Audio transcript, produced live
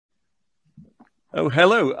Oh,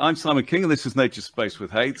 hello. I'm Simon King, and this is Naturespace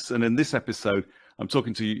with Haiths. And in this episode, I'm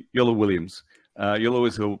talking to Iolo Williams. Iolo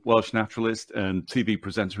is a Welsh naturalist and TV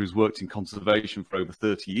presenter who's worked in conservation for over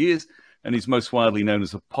 30 years, and he's most widely known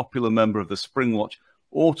as a popular member of the Springwatch,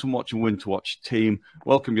 Autumnwatch and Winterwatch team.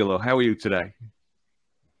 Welcome, Iolo. How are you today?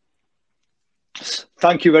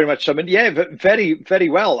 Thank you very much, Simon. Yeah, very, very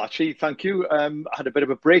well, actually. Thank you. I had a bit of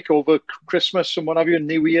a break over Christmas and what have you, and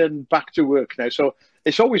New Year, and back to work now. So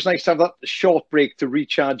it's always nice to have that short break to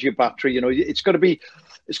recharge your battery. You know, it's going to be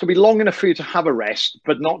long enough for you to have a rest,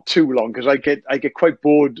 but not too long, because I get quite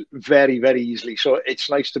bored very, very easily. So it's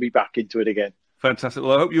nice to be back into it again. Fantastic.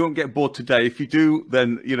 Well, I hope you won't get bored today. If you do,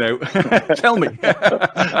 then, you know, tell me.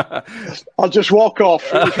 I'll just walk off.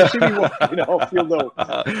 If you see me walking off, you'll know.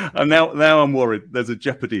 And now I'm worried. There's a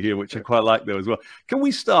jeopardy here, which I quite like, though, as well. Can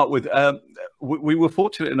we start with, we were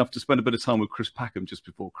fortunate enough to spend a bit of time with Chris Packham just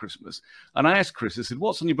before Christmas. And I asked Chris, I said,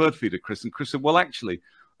 what's on your bird feeder, Chris? And Chris said, well, actually,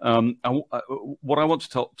 what I want to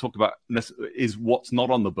talk about is what's not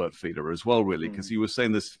on the bird feeder as well, really, because you were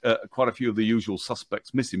saying there's quite a few of the usual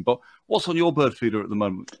suspects missing. But what's on your bird feeder at the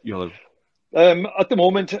moment, Iolo? At the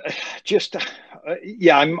moment, just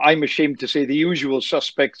yeah, I'm ashamed to say the usual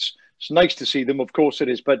suspects. It's nice to see them, of course it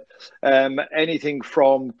is, but anything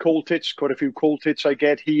from coal tits, quite a few coal tits I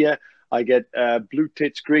get here. I get blue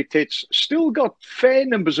tits, grey tits. Still got fair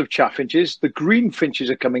numbers of chaffinches. The green finches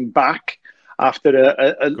are coming back after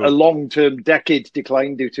a long-term decade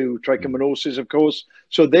decline due to trichomoniasis, of course.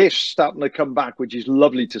 So they're starting to come back, which is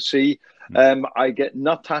lovely to see. I get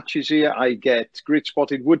nuthatches here. I get great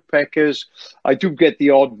spotted woodpeckers. I do get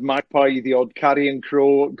the odd magpie, the odd carrion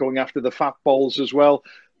crow going after the fat balls as well.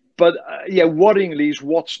 But yeah, worryingly is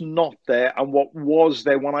what's not there and what was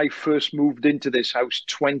there when I first moved into this house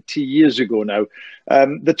 20 years ago now.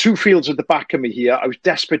 The two fields at the back of me here, I was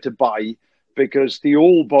desperate to buy, because the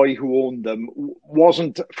old boy who owned them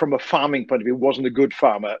wasn't, from a farming point of view, wasn't a good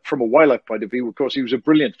farmer. From a wildlife point of view, of course, he was a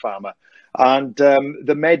brilliant farmer. And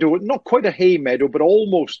the meadow, not quite a hay meadow, but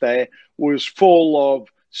almost there, was full of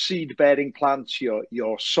seed-bearing plants,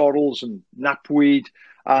 your sorrels and knapweed.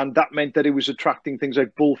 And that meant that it was attracting things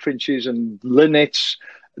like bullfinches and linnets.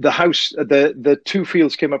 The house, the two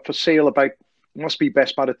fields came up for sale about, must be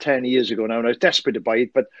best part of 10 years ago now, and I was desperate to buy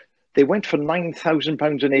it, but they went for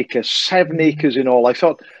 £9,000 an acre, 7 acres in all. I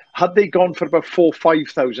thought, had they gone for about 4,000 or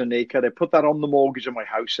 5,000 an acre, I put that on the mortgage of my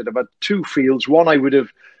house at about two fields. One I would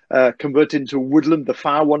have converted into woodland, the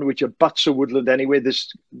far one, which abuts a woodland anyway.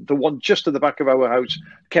 The one just at the back of our house,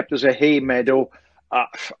 kept as a hay meadow.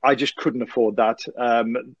 I just couldn't afford that.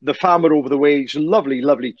 The farmer over the way, he's a lovely,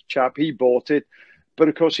 lovely chap. He bought it. But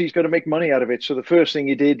of course, he's going to make money out of it. So the first thing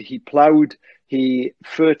he did, he ploughed, he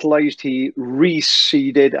fertilized, he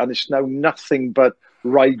reseeded, and it's now nothing but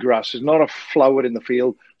ryegrass. There's not a flower in the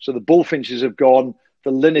field. So the bullfinches have gone,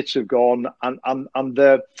 the linnets have gone, and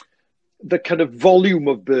the kind of volume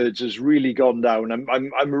of birds has really gone down.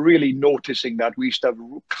 I'm really noticing that. We used to have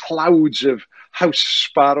clouds of house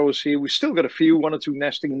sparrows here. We've still got a few, one or two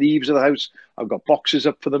nesting in the eaves of the house. I've got boxes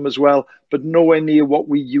up for them as well, but nowhere near what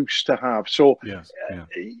we used to have. So, yes, yeah.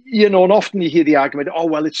 You know, and often you hear the argument, oh,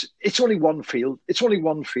 well, it's only one field. It's only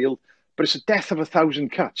one field, but it's a death of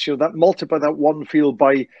 1,000 cuts. You know, that multiply that one field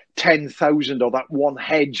by 10,000 or that one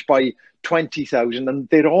hedge by 20,000, and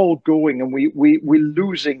they're all going, and we're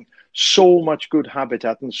losing so much good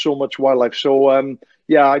habitat and so much wildlife. So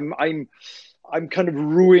yeah, I'm kind of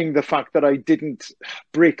ruining the fact that I didn't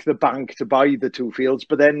break the bank to buy the two fields,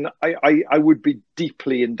 but then I would be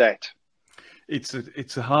deeply in debt.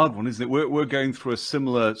 It's a hard one, isn't it? We're going through a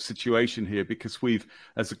similar situation here, because we've,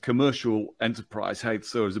 as a commercial enterprise,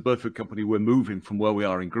 so as a bird food company, we're moving from where we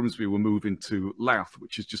are in Grimsby, we're moving to Louth,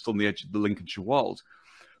 which is just on the edge of the Lincolnshire Wild.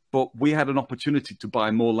 But we had an opportunity to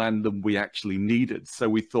buy more land than we actually needed. So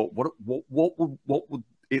we thought, what would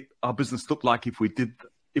our business look like if we did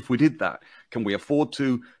that? Can we afford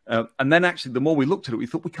to? And then actually, the more we looked at it, we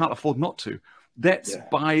thought we can't afford not to. Let's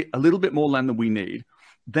buy a little bit more land than we need.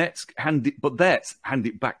 Let's hand it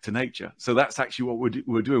back to nature. So that's actually what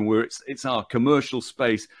we're doing. It's our commercial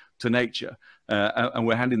space to nature, and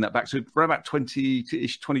we're handing that back. So for about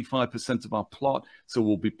 25% of our plot, so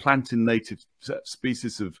we'll be planting native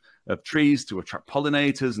species of trees to attract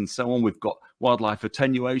pollinators and so on. We've got wildlife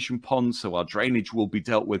attenuation ponds, so our drainage will be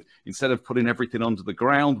dealt with. Instead of putting everything onto the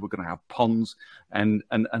ground, we're going to have ponds, and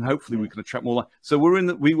hopefully we can attract more life. So we're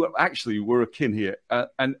akin here,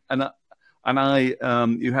 and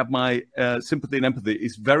you have my sympathy and empathy.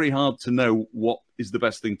 It's very hard to know what is the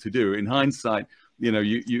best thing to do. In hindsight, you know,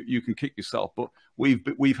 you can kick yourself. But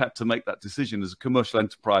we've had to make that decision as a commercial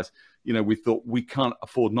enterprise. You know, we thought we can't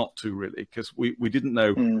afford not to, really, because we didn't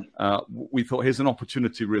know. We thought, here's an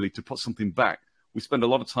opportunity really to put something back. We spend a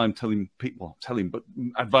lot of time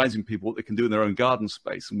advising people what they can do in their own garden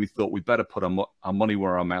space. And we thought we'd better put our money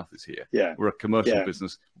where our mouth is here. Yeah. We're a commercial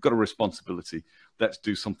business. We've got a responsibility. Let's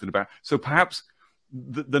do something about it. So perhaps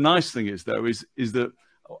the nice thing is, though, is that,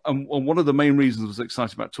 and one of the main reasons I was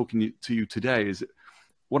excited about talking to you today is that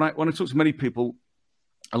when I talk to many people,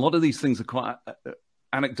 a lot of these things are quite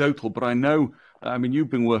anecdotal, but I know, I mean, you've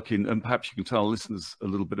been working, and perhaps you can tell listeners a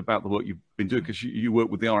little bit about the work you've been doing, because you worked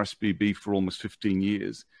with the RSPB for almost 15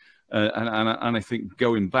 years. And I think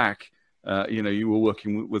going back, you know, you were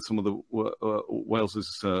working with some of the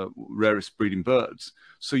Wales's rarest breeding birds.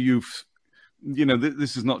 So you know,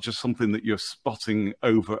 this is not just something that you're spotting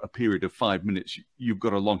over a period of 5 minutes. You've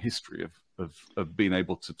got a long history of being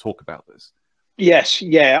able to talk about this. Yes,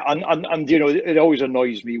 yeah, and you know, it always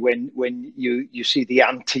annoys me when you see the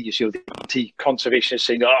anti-conservationists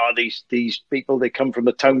saying, "Oh, these people, they come from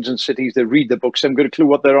the towns and cities, they read the books, they haven't got a clue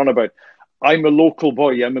what they're on about." I'm a local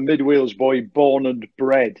boy. I'm a Mid Wales boy, born and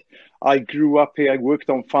bred. I grew up here. I worked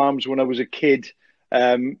on farms when I was a kid,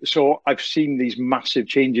 so I've seen these massive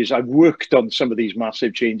changes. I've worked on some of these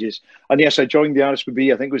massive changes, and yes, I joined the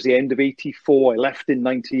RSPB. I think it was the end of '84. I left in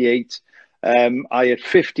 '98. I had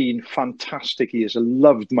 15 fantastic years. I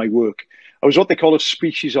loved my work. I was what they call a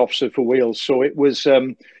species officer for Wales. So it was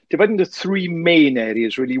divided into three main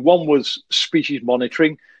areas, really. One was species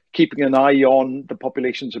monitoring, keeping an eye on the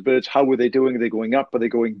populations of birds. How are they doing? Are they going up? Are they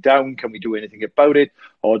going down? Can we do anything about it?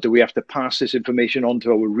 Or do we have to pass this information on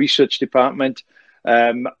to our research department?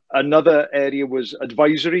 Another area was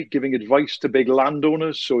advisory, giving advice to big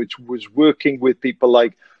landowners. So it was working with people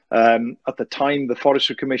like, at the time, the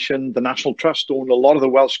Forestry Commission, the National Trust owned a lot of the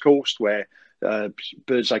Welsh coast, where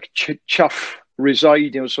birds like chough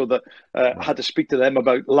reside. You know, so that had to speak to them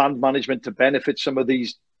about land management to benefit some of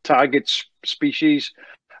these target species.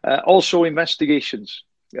 Also, investigations.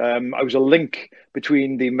 I was a link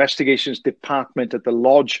between the investigations department at the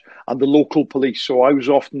lodge and the local police. So I was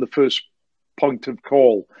often the first point of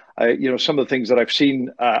call. You know, some of the things that I've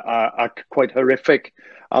seen are quite horrific,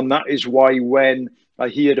 and that is why when I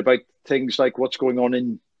heard about things like what's going on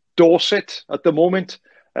in Dorset at the moment,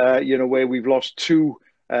 you know, where we've lost two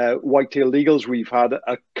white-tailed eagles. We've had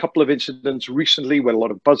a couple of incidents recently where a lot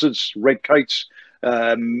of buzzards, red kites,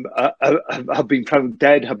 have been found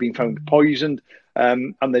dead, have been found poisoned,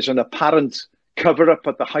 and there's an apparent cover-up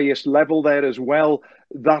at the highest level there as well.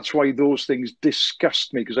 That's why those things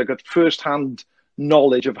disgust me, because I got first-hand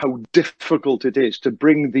knowledge of how difficult it is to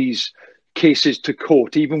bring these cases to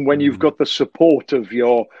court, even when you've got the support of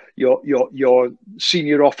your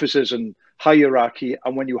senior officers and hierarchy,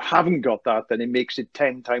 and when you haven't got that, then it makes it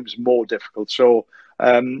 10 times more difficult. So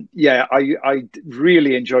yeah, I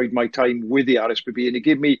really enjoyed my time with the RSPB, and it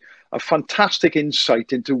gave me a fantastic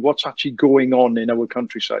insight into what's actually going on in our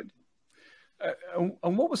countryside. And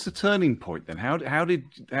what was the turning point then? How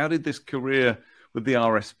did this career with the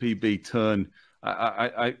RSPB turn?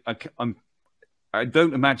 I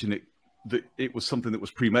don't imagine that it was something that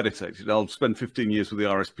was premeditated. I'll spend 15 years with the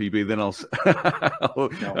RSPB, then I'll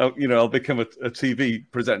become a TV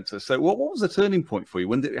presenter. So what was the turning point for you?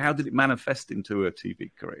 How did it manifest into a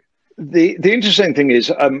TV career? The interesting thing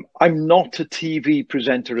is, I'm not a TV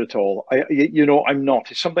presenter at all. I'm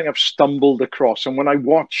not. It's something I've stumbled across. And when I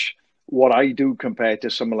watch what I do compared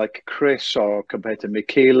to someone like Chris or compared to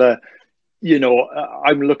Michaela, you know,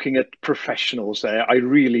 I'm looking at professionals there. I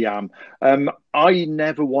really am. I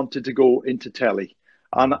never wanted to go into telly.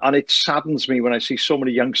 And it saddens me when I see so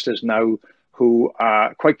many youngsters now who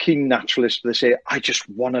are quite keen naturalists. They say, I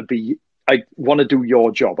want to do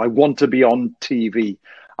your job. I want to be on TV.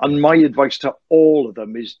 And my advice to all of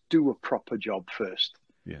them is do a proper job first.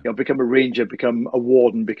 Yeah. You know, become a ranger, become a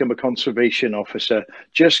warden, become a conservation officer.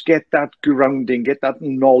 Just get that grounding, get that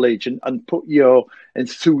knowledge, and put your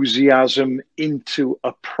enthusiasm into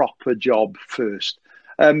a proper job first.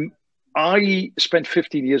 I spent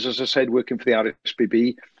 15 years, as I said, working for the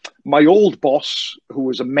RSPB. My old boss, who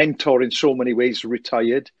was a mentor in so many ways,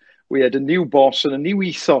 retired. We had a new boss, and a new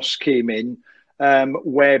ethos came in,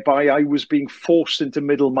 whereby I was being forced into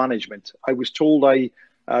middle management. I was told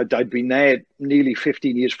I'd been there nearly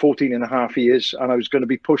 15 years, 14 and a half years, and I was going to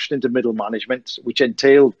be pushed into middle management, which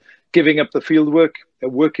entailed giving up the field work,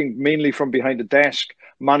 working mainly from behind a desk,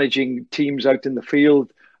 managing teams out in the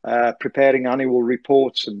field, preparing annual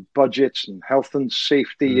reports and budgets and health and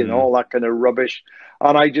safety and all that kind of rubbish.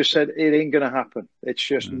 And I just said, it ain't going to happen. It's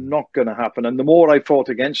just not going to happen. And the more I fought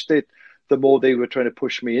against it, the more they were trying to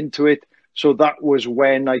push me into it. So that was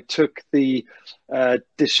when I took the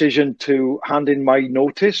decision to hand in my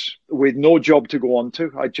notice with no job to go on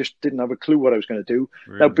to. I just didn't have a clue what I was going to do.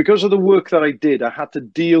 Really? Now, because of the work that I did, I had to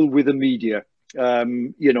deal with the media.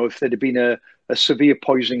 You know, if there'd been a severe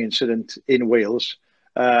poisoning incident in Wales,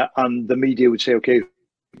 and the media would say, okay,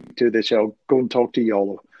 do this, I'll go and talk to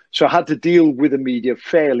iolo. So I had to deal with the media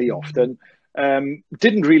fairly often.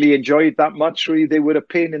 Didn't really enjoy it that much, really. They were a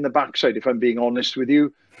pain in the backside, if I'm being honest with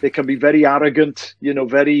you. They can be very arrogant, you know,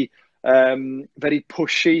 very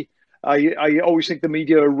pushy. I always think the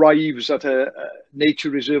media arrives at a nature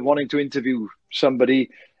reserve wanting to interview somebody,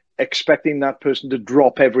 expecting that person to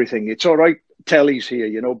drop everything. It's all right, telly's here,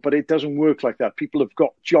 you know, but it doesn't work like that. People have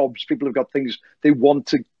got jobs, people have got things they want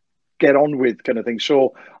to get on with, kind of thing.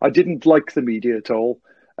 So I didn't like the media at all.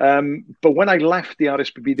 But when I left the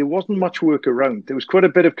RSPB, there wasn't much work around. There was quite a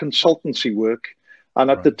bit of consultancy work. And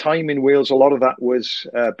at the time in Wales, a lot of that was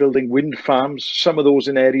building wind farms, some of those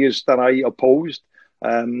in areas that I opposed,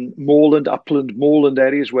 moorland, upland, moorland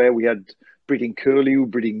areas where we had breeding curlew,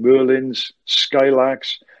 breeding merlins,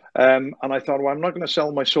 skylarks. And I thought, well, I'm not going to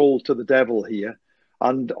sell my soul to the devil here.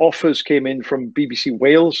 And offers came in from BBC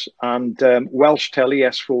Wales and Welsh Telly,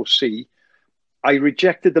 S4C. I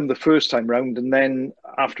rejected them the first time round. And then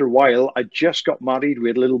after a while, I just got married. We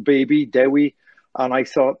had a little baby, Dewi. And I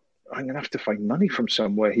thought, I'm going to have to find money from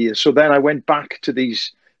somewhere here. So then I went back to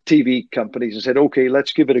these TV companies and said, okay,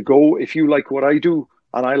 let's give it a go. If you like what I do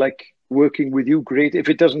and I like working with you, great. If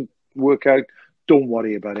it doesn't work out, don't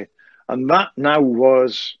worry about it. And that now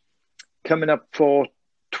was coming up for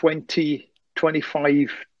 20, 25,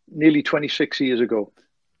 nearly 26 years ago.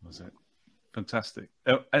 Was it? Fantastic.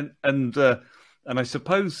 And I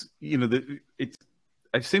suppose, you know, it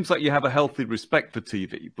seems like you have a healthy respect for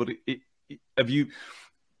TV, but have you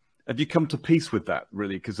come to peace with that,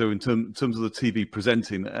 really? Because in terms of the TV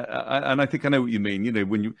presenting, and I think I know what you mean. You know,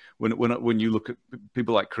 when you look at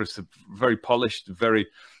people like Chris, very polished, Chris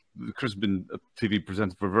has been a TV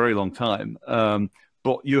presenter for a very long time,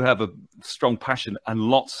 but you have a strong passion and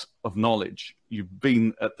lots of knowledge. You've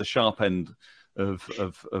been at the sharp end of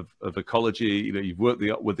ecology. You know, you've worked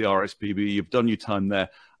with the RSPB. You've done your time there,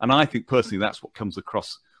 and I think personally that's what comes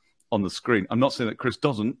across on the screen. I'm not saying that Chris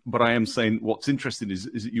doesn't, but I am saying what's interesting is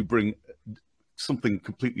that you bring something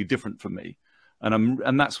completely different for me.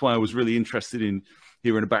 And that's why I was really interested in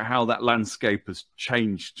hearing about how that landscape has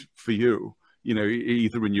changed for you, you know,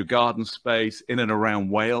 either in your garden space, in and around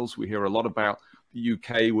Wales. We hear a lot about the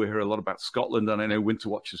UK, we hear a lot about Scotland, and I know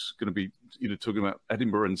Winterwatch is going to be, you know, talking about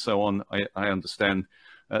Edinburgh and so on, I understand,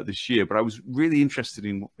 this year. But I was really interested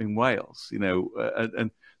in Wales, you know,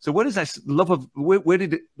 and so where does that love of when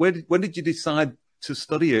did you decide to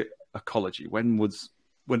study ecology? When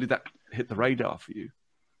did that hit the radar for you?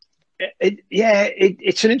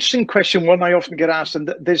 It's an interesting question, one I often get asked,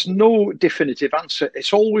 and there's no definitive answer.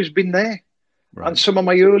 It's always been there. Right. And some of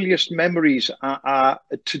my earliest memories are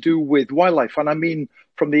to do with wildlife. And I mean,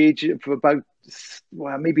 from the age of about,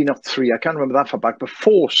 well, maybe not 3, I can't remember that far back, but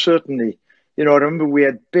 4, certainly. You know, I remember we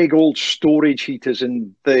had big old storage heaters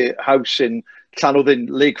in the house in Llanwddyn,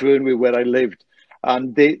 Lake Vyrnwy, where I lived.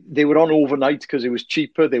 And they were on overnight because it was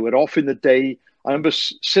cheaper. They were off in the day. I remember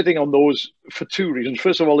sitting on those for 2 reasons.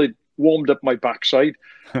 First of all, it warmed up my backside.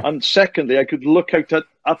 And secondly, I could look out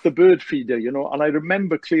at the bird feeder, you know. And I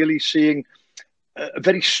remember clearly seeing a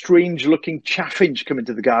very strange looking chaffinch come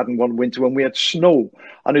into the garden one winter when we had snow.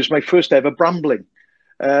 And it was my first ever brambling.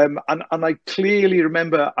 And I clearly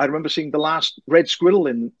remember, seeing the last red squirrel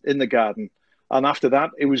in the garden. And after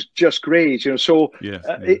that, it was just greys, you know. So yes,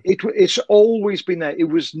 it's always been there. It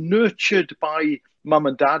was nurtured by mum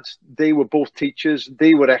and dad. They were both teachers.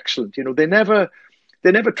 They were excellent. You know, they never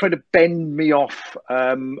tried to bend me off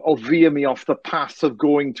or veer me off the path of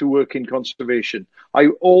going to work in conservation. I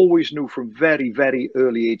always knew from very, very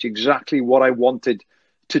early age exactly what I wanted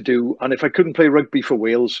to do. And if I couldn't play rugby for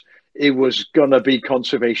Wales, it was going to be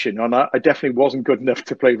conservation. And I definitely wasn't good enough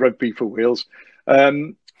to play rugby for Wales.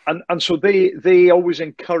 And so they always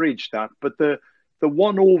encouraged that. But the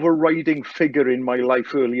one overriding figure in my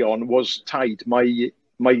life early on was Tide, my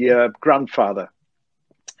grandfather.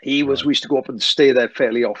 He was, we used to go up and stay there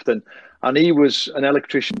fairly often. And he was an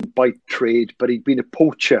electrician by trade, but he'd been a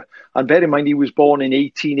poacher. And bear in mind, he was born in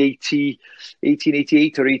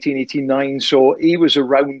 1888 or 1889. So he was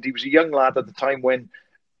around, he was a young lad at the time when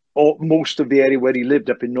most of the area where he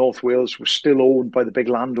lived up in North Wales was still owned by the big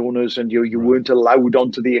landowners, and you weren't allowed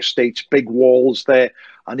onto the estates, big walls there.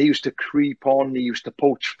 And he used to creep on, he used to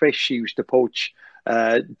poach fish, he used to poach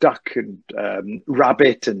duck and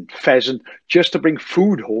rabbit and pheasant just to bring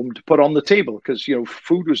food home to put on the table, because, you know,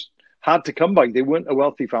 food was hard to come by. They weren't a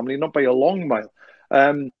wealthy family, not by a long mile.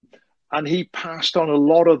 And he passed on a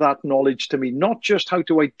lot of that knowledge to me, not just how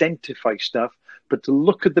to identify stuff, but to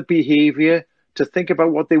look at the behavior, to think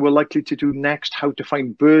about what they were likely to do next, how to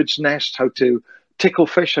find birds' nests, how to tickle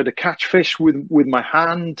fish, how to catch fish with my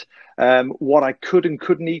hand, what I could and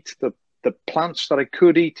couldn't eat, the plants that I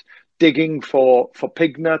could eat, digging for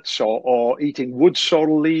pig nuts or eating wood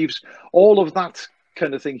sorrel leaves, all of that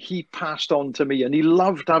kind of thing he passed on to me. And he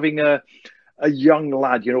loved having a young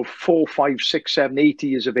lad, 4, 5, 6, 7, 8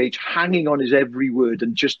 years of age, hanging on his every word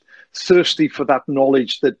and just thirsty for that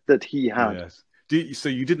knowledge that he had. Yes. So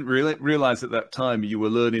you didn't realize at that time you were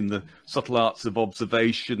learning the subtle arts of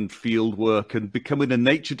observation, field work, and becoming a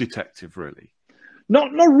nature detective, really?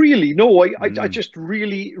 Not really. No, I just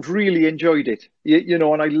really, really enjoyed it.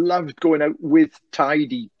 And I loved going out with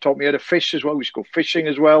Tide. He taught me how to fish as well. We used to go fishing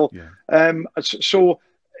as well. Yeah. So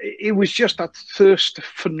it was just that thirst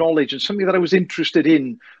for knowledge and something that I was interested in.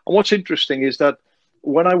 And what's interesting is that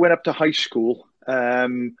when I went up to high school,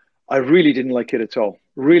 I really didn't like it at all.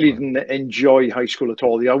 Really didn't enjoy high school at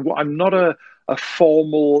all. I'm not a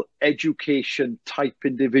formal education type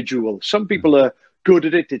individual. Some people are good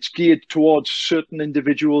at it. It's geared towards certain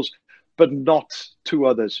individuals, but not to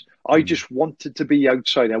others. I just wanted to be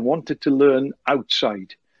outside. I wanted to learn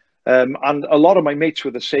outside. And a lot of my mates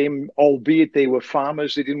were the same, albeit they were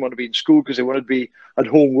farmers. They didn't want to be in school because they wanted to be at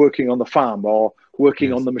home working on the farm or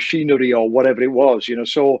working on the machinery or whatever it was,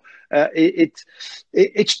 So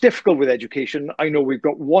it's difficult with education. I know we've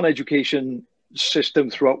got one education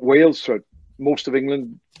system throughout Wales, throughout most of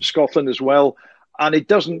England, Scotland as well. And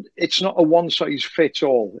it's not a one size fits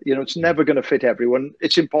all. It's never going to fit everyone.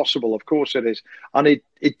 It's impossible. Of course it is. And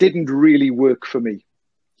it didn't really work for me.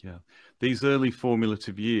 Yeah. These early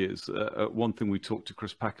formative years, one thing we talked to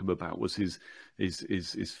Chris Packham about was his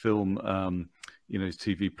film, his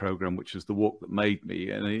TV program, which is The Walk That Made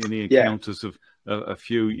Me, and he encounters of a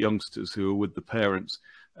few youngsters who are with the parents,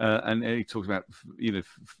 and he talks about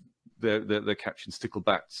they're catching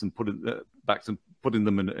sticklebacks and putting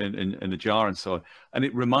them in a jar and so on. And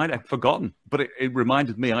I'd forgotten, but it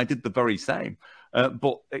reminded me I did the very same.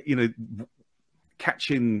 But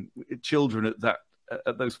catching children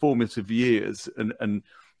at those formative years and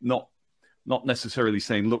not necessarily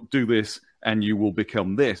saying, look, do this and you will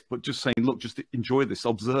become this, but just saying, look, just enjoy this,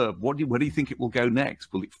 observe. Where do you think it will go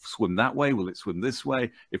next? Will it swim that way? Will it swim this way?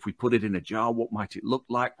 If we put it in a jar, what might it look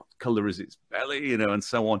like? What color is its belly? And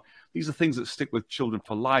so on. These are things that stick with children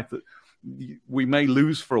for life that we may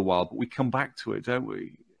lose for a while, but we come back to it, don't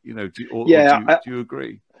we? Do you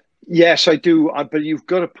agree? Yes, I do. But you've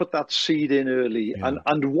got to put that seed in early. Yeah.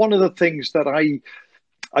 And one of the things that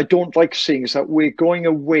I don't like seeing is that we're going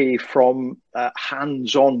away from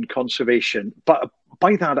hands-on conservation. But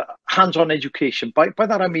by that, hands-on education. By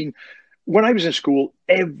that, I mean, when I was in school,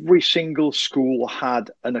 every single school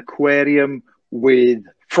had an aquarium with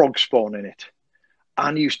frog spawn in it.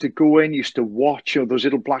 And you used to go in, used to watch those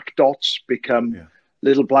little black dots become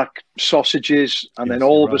little black sausages. And then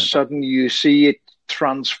all of a sudden you see it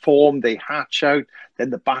transform, they hatch out, then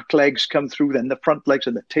the back legs come through, then the front legs,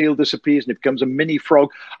 and the tail disappears and it becomes a mini frog.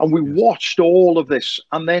 And we watched all of this.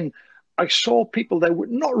 And then I saw people that were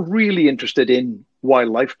not really interested in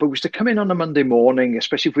wildlife, but was to come in on a Monday morning,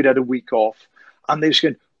 especially if we'd had a week off, and they was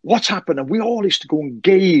going, what's happened? And we all used to go and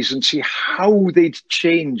gaze and see how they'd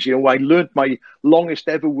change. I learned my longest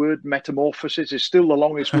ever word, metamorphosis, is still the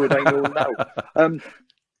longest word I know now.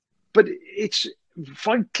 But it's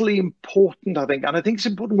vitally important, I think. And I think it's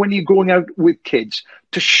important when you're going out with kids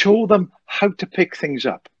to show them how to pick things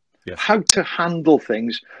up, how to handle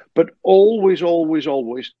things, but always, always,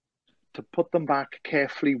 always to put them back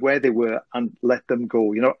carefully where they were and let them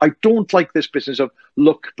go. I don't like this business of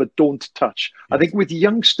look, but don't touch. I think with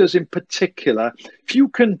youngsters in particular, if you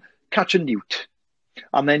can catch a newt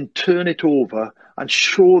and then turn it over and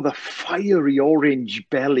show the fiery orange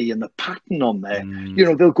belly and the pattern on there,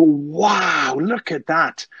 they'll go, wow, look at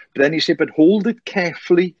that. But then you say, but hold it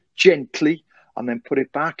carefully, gently, and then put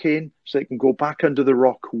it back in so they can go back under the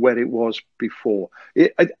rock where it was before.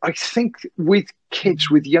 I think with kids,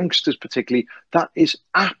 with youngsters particularly, that is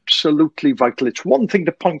absolutely vital. It's one thing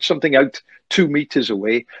to point something out 2 meters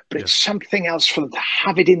away, but it's something else for them to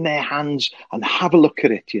have it in their hands and have a look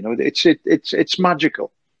at it. It's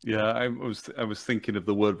magical. Yeah, I was thinking of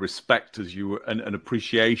the word respect as you were, and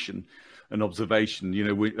appreciation and observation,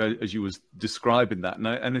 as you was describing that. And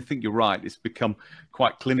I think you're right. It's become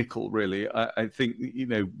quite clinical, really. I think,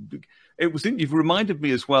 you've reminded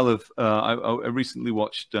me as well of, I recently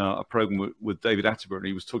watched a program with David Attenborough, and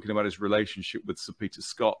he was talking about his relationship with Sir Peter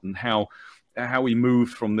Scott and how he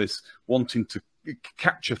moved from this wanting to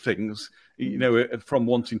capture things, you know, from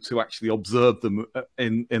wanting to actually observe them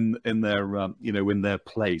in their you know, in their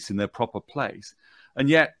place, in their proper place. And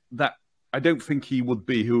yet that, I don't think he would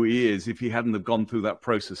be who he is if he hadn't have gone through that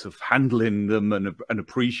process of handling them and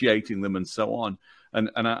appreciating them and so on. And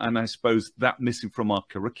I suppose that missing from our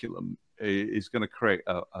curriculum is going to create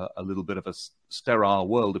a little bit of a sterile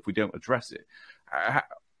world if we don't address it.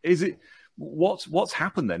 Is it what's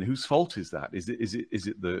happened then? Whose fault is that? Is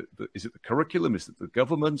it the curriculum? Is it the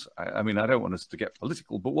government? I mean, I don't want us to get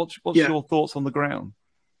political, but what's your thoughts on the ground?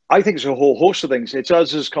 I think it's a whole host of things. It's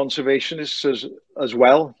us as conservationists as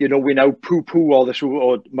well. You know, we now poo-poo all this,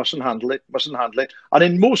 or mustn't handle it. And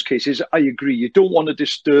in most cases, I agree. You don't want to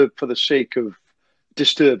disturb for the sake of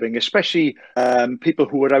disturbing, especially people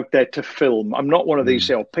who are out there to film. I'm not one of these,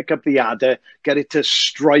 say, oh, pick up the adder, get it to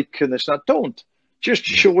strike and this, that. Don't. Just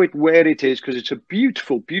show it where it is, because it's a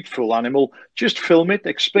beautiful, beautiful animal. Just film it,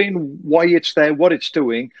 explain why it's there, what it's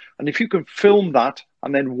doing. And if you can film that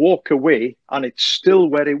and then walk away and it's still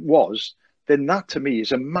where it was, then that to me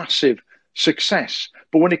is a massive success.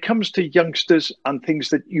 But when it comes to youngsters and things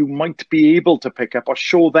that you might be able to pick up, or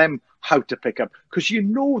show them how to pick up, because you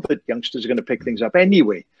know that youngsters are going to pick things up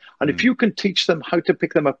anyway. And if you can teach them how to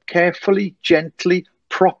pick them up carefully, gently,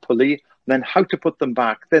 properly, then how to put them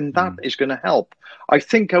back, then that is going to help. I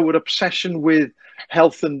think our obsession with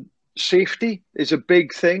health and safety is a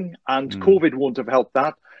big thing, and COVID won't have helped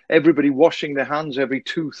that. Everybody washing their hands every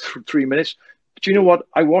 2-3 minutes. But you know what?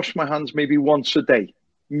 I wash my hands maybe once a day.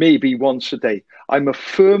 I'm a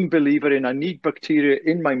firm believer in I need bacteria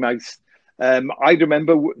in my mouth. I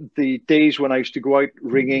remember the days when I used to go out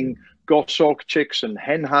ringing goshawk chicks and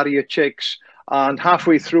hen harrier chicks, and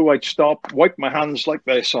halfway through I'd stop, wipe my hands like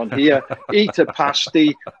this on here, eat a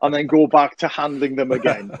pasty, and then go back to handling them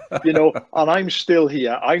again. You know, and I'm still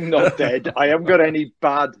here. I'm not dead. I haven't got any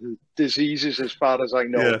bad diseases as far as I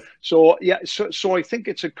know. Yeah. So yeah, so I think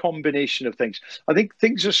it's a combination of things. I think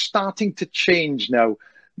things are starting to change now.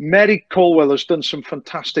 Mary Colwell has done some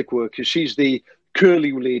fantastic work. She's the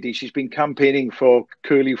curlew lady. She's been campaigning for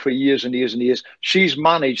curlew for years and years and years. She's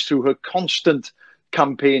managed through her constant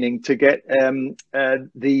campaigning to get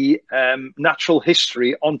the natural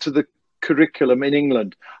history onto the curriculum in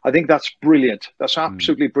England. I think that's brilliant. That's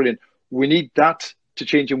absolutely brilliant. We need that to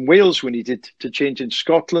change in Wales. We need it to change in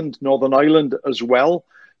Scotland, Northern Ireland as well,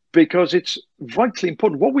 because it's vitally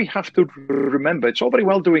important. What we have to remember, it's all very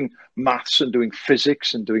well doing maths and doing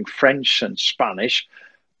physics and doing French and Spanish,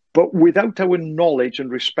 but without our knowledge and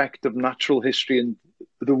respect of natural history and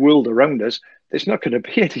the world around us, there's not going to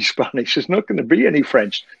be any Spanish. There's not going to be any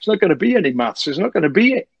French. There's not going to be any maths. There's not going to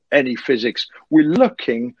be any physics. We're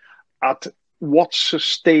looking at what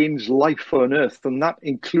sustains life on Earth, and that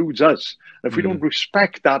includes us. And if we don't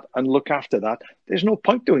respect that and look after that, there's no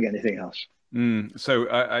point doing anything else. So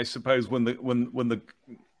I suppose when the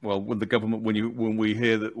government, when we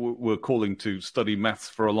hear that we're calling to study maths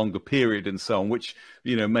for a longer period and so on, which,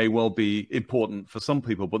 you know, may well be important for some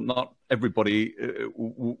people, but not everybody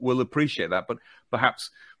will appreciate that. But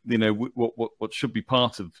perhaps, you know, what should be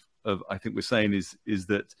part of I think we're saying is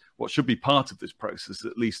that what should be part of this process,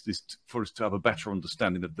 at least, is for us to have a better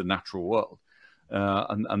understanding of the natural world,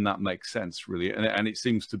 and that makes sense, really. And it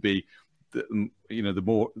seems to be, you know,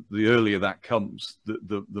 the earlier that comes,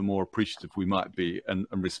 the more appreciative we might be and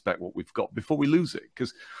respect what we've got before we lose it.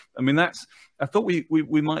 Because I mean, I thought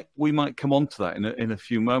we might come on to that in a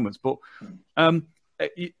few moments. But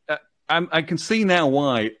I can see now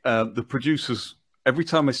why the producers, every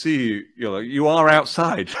time I see you, you are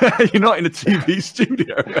outside. You're not in a TV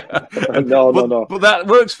studio. No. But that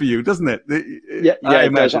works for you, doesn't it? Yeah, I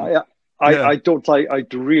imagine. I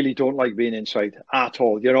really don't like being inside at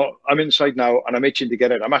all. You know, I'm inside now and I'm itching to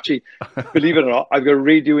get out. I'm actually, believe it or not, I've got a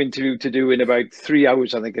radio interview to do in about 3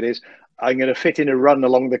 hours, I think it is. I'm going to fit in a run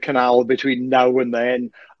along the canal between now and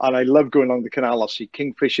then. And I love going along the canal. I'll see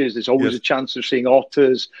kingfishers. There's always a chance of seeing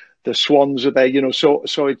otters. The swans are there, you know, so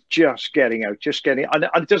it's just getting out, and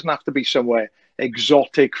it doesn't have to be somewhere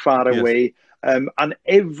exotic, far away. And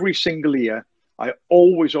every single year, I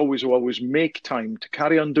always make time to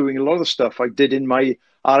carry on doing a lot of the stuff I did in my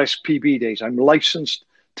RSPB days. I'm licensed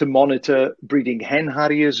to monitor breeding hen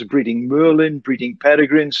harriers, breeding merlin, breeding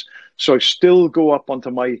peregrines. So I still go up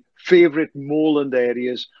onto my favorite moorland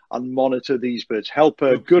areas and monitor these birds, help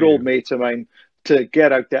a good old mate of mine to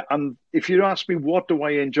get out there. And if you ask me, what do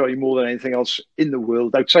I enjoy more than anything else in the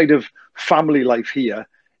world, outside of family life here,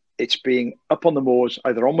 it's being up on the moors,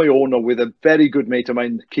 either on my own or with a very good mate of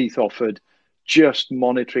mine, Keith Offord, just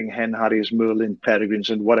monitoring hen harriers, merlin, peregrines,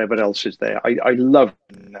 and whatever else is there. I love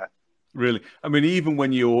that. Really, I mean, even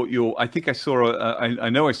when you're, I think I saw I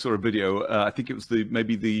know I saw a video. I think it was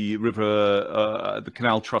maybe the river, the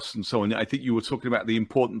canal trust, and so on. I think you were talking about the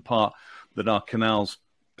important part that our canals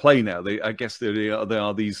play now. I guess they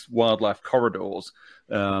are these wildlife corridors,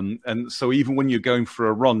 and so even when you're going for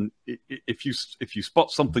a run, if you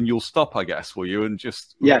spot something, you'll stop, I guess, will you? And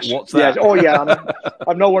just yes, what's that? yes, oh yeah.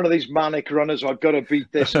 I'm not one of these manic runners. I've got to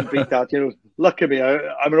beat this and beat that. Look at me.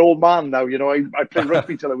 I'm an old man now. I played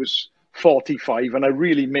rugby till I was 45, and I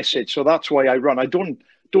really miss it. So that's why I run. I don't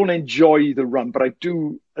enjoy the run, but I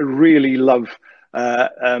do really love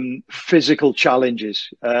physical challenges.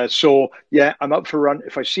 So yeah, I'm up for a run.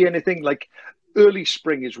 If I see anything like early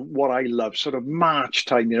spring is what I love, sort of March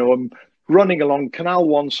time. I'm running along canal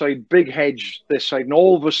one side, big hedge this side, and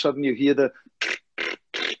all of a sudden you hear the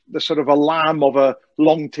sort of alarm of a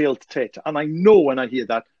long-tailed tit, and I know when I hear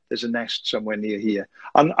that there's a nest somewhere near here.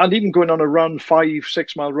 And even going on a run,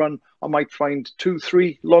 5-6 mile run, I might find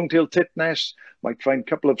 2-3 long-tailed tit nests, might find a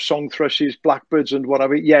couple of song thrushes, blackbirds and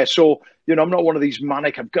whatever. Yeah, so, I'm not one of these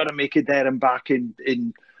manic, I've got to make it there and back in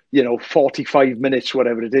 45 minutes,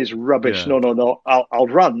 whatever it is, rubbish. Yeah. No. I'll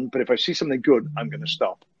run, but if I see something good, I'm going to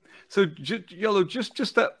stop. So, Iolo,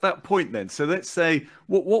 just that point then. So let's say,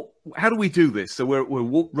 how do we do this? So we're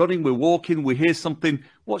running, we're walking, we hear something.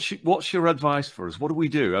 What's your advice for us? What do we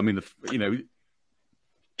do? I mean,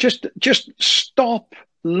 just stop,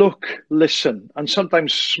 look, listen, and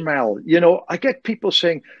sometimes smell. I get people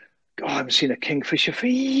saying, "Oh, I haven't seen a kingfisher for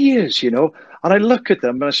years," and I look at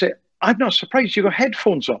them and I say, "I'm not surprised. You got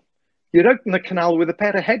headphones on. You're out in the canal with a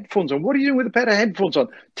pair of headphones on. What are you doing with a pair of headphones on?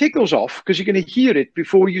 Take those off because you're going to hear it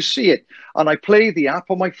before you see it." And I play the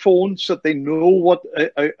app on my phone so that they know what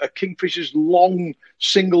a kingfisher's long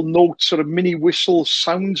single note sort of mini whistle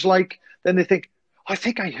sounds like. Then they think, "I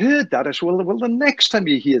think I heard that as well." Well, the next time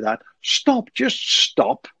you hear that, just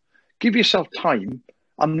stop, give yourself time.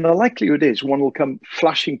 And the likelihood is one will come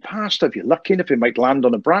flashing past if you're lucky enough. It might land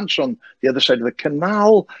on a branch on the other side of the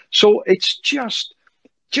canal. So it's just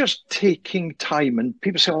taking time. And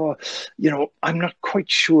people say, "Oh, I'm not quite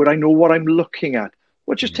sure I know what I'm looking at."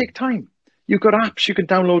 Well, just take time. You've got apps you can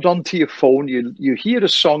download onto your phone. You hear a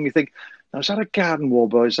song, you think, "Now, is that a garden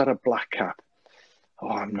warbler? Is that a blackcap? Oh,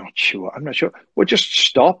 I'm not sure. Well, just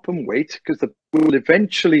stop and wait because the will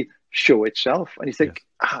eventually show itself. And you think,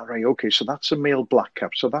 yes. Right, okay, so that's a male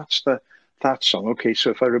blackcap. So that's that song. Okay,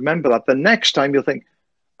 so if I remember that, the next time you'll think,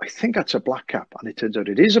 I think that's a blackcap. And it turns out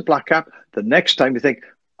it is a blackcap. The next time you think,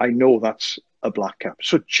 I know that's a blackcap.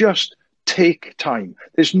 So just take time.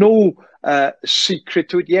 There's no secret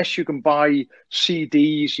to it. Yes, you can buy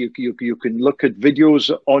CDs. You can look at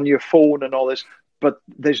videos on your phone and all this. But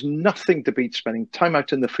there's nothing to beat spending time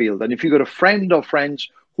out in the field. And if you've got a friend or friends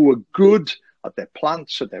who are good at their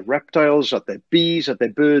plants, at their reptiles, at their bees, at their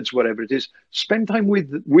birds, whatever it is, spend time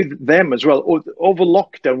with them as well. Over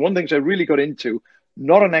lockdown, one of the things I really got into,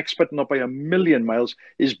 not an expert, not by a million miles,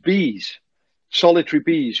 is bees, solitary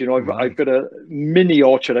bees. I've got a mini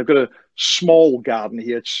orchard. I've got a small garden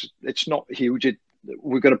here. It's not huge.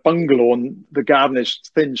 We've got a bungalow, and the garden is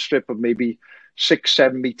a thin strip of maybe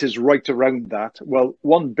 6-7 meters right around that. Well,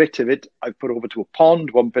 one bit of it I put over to a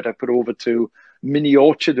pond, one bit I put over to mini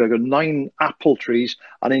orchard. I've got 9 apple trees,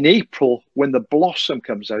 and in April when the blossom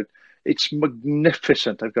comes out, it's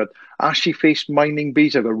magnificent. I've got ashy-faced mining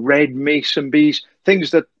bees, I've got red mason bees, things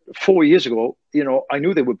that 4 years ago, I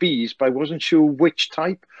knew they were bees, but I wasn't sure which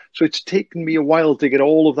type. So it's taken me a while to get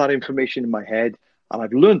all of that information in my head, and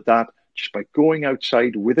I've learned that just by going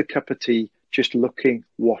outside with a cup of tea, just looking,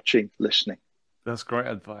 watching, listening. That's great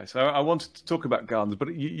advice. I wanted to talk about gardens,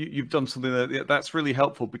 but you've done something that's really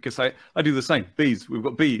helpful, because I do the same. Bees, we've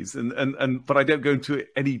got bees, but I don't go into it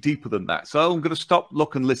any deeper than that. So I'm going to stop,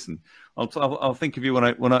 look, and listen. I'll think of you when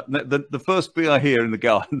the first bee I hear in the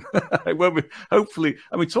garden. Hopefully,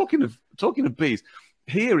 I mean, talking of bees,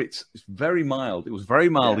 here it's very mild. It was very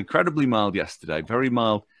mild, incredibly mild yesterday, very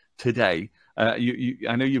mild today. I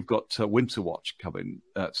know you've got Winterwatch coming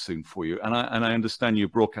soon for you, and I understand you're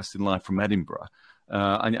broadcasting live from Edinburgh.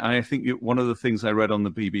 And I think one of the things I read on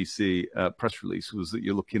the BBC press release was that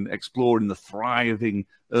you're exploring the thriving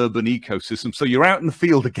urban ecosystem. So you're out in the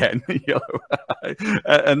field again,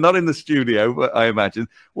 and not in the studio, I imagine.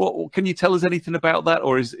 Can you tell us anything about that,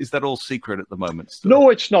 or is that all secret at the moment still? No,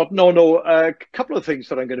 it's not. No. A couple of things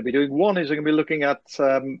that I'm going to be doing. One is I'm going to be looking at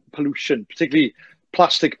pollution, particularly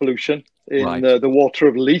plastic pollution in the water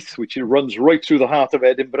of Leith, which runs right through the heart of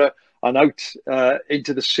Edinburgh and out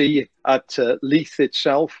into the sea at Leith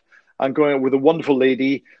itself. I'm going out with a wonderful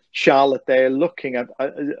lady, Charlotte, there, looking at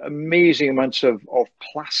amazing amounts of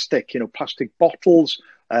plastic, plastic bottles,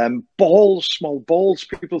 Balls, small balls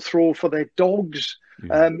people throw for their dogs.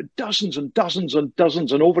 Yeah. Dozens and dozens and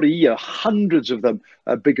dozens, and over a year, hundreds of them,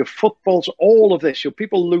 bigger footballs, all of this.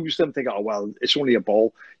 People lose them, think, oh, well, it's only a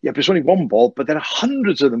ball. Yeah, but it's only one ball, but there are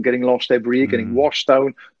hundreds of them getting lost every year, getting washed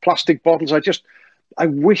down, plastic bottles. I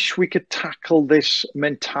wish we could tackle this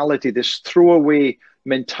mentality, this throwaway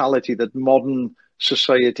mentality that modern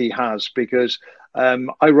society has, because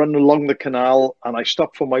I run along the canal and I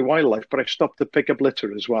stop for my wildlife, but I stop to pick up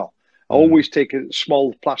litter as well. I always take a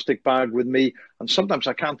small plastic bag with me, and sometimes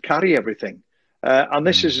I can't carry everything. And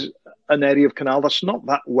this is an area of canal that's not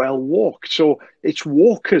that well walked. So it's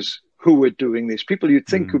walkers who are doing this. People you'd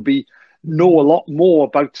think would know a lot more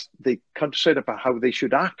about the countryside, about how they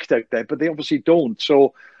should act out there, but they obviously don't.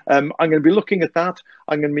 So I'm going to be looking at that.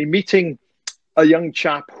 I'm going to be meeting a young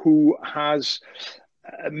chap who has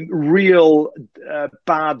real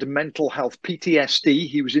bad mental health, PTSD.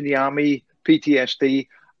 He was in the army, PTSD.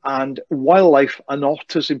 And wildlife and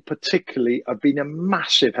otters in particular have been a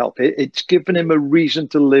massive help. It's given him a reason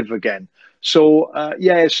to live again. So,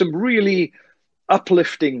 yeah, some really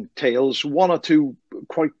uplifting tales, one or two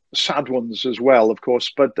quite sad ones as well, of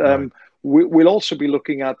course. But we'll also be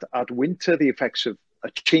looking at winter, the effects of a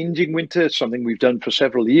changing winter, something we've done for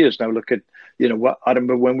several years now. Look at, I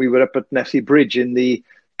remember when we were up at Nethy Bridge in the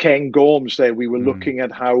Cairngorms there, we were looking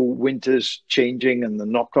at how winter's changing and the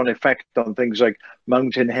knock-on effect on things like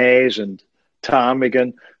mountain hares and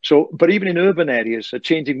ptarmigan. So, but even in urban areas, a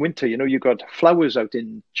changing winter, you've got flowers out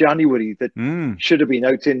in January that should have been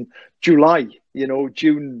out in July,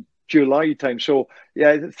 June, July time. So,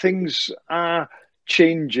 yeah, things are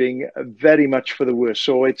changing very much for the worse.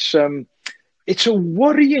 So it's a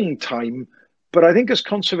worrying time, but I think as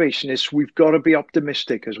conservationists, we've got to be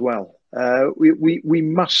optimistic as well. We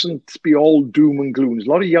mustn't be all doom and gloom. There's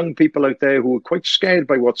a lot of young people out there who are quite scared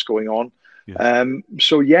by what's going on. Yeah.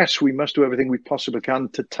 So yes, we must do everything we possibly can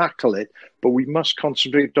to tackle it, but we must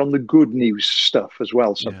concentrate on the good news stuff as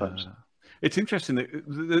well sometimes. Yeah. It's interesting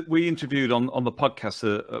that we interviewed on the podcast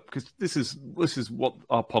because this is what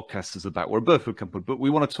our podcast is about. We're a bird food company, but we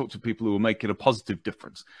want to talk to people who are making a positive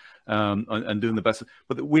difference and doing the best.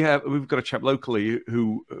 But we've got a chap locally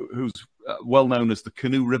who's well known as the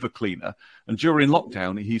canoe river cleaner, and during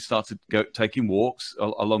lockdown he started taking walks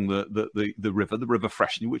along the river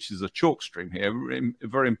Freshney, which is a chalk stream here, a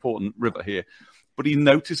very important river here. But he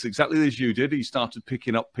noticed exactly as you did. He started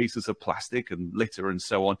picking up pieces of plastic and litter and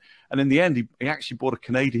so on. And in the end, he actually bought a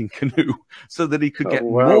Canadian canoe so that he could get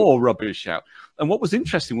more rubbish out. And what was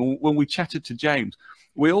interesting, when we chatted to James,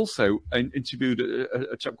 we also interviewed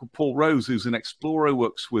a chap called Paul Rose, who's an explorer who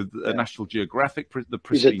works with National Geographic.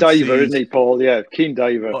 He's a diver, isn't he, Paul? Yeah, keen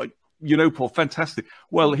diver. Paul, fantastic.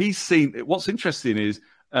 Well, he's seen, what's interesting is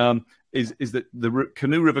that the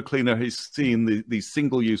canoe river cleaner has seen these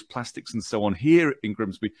single-use plastics and so on here in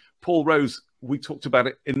Grimsby. Paul Rose, we talked about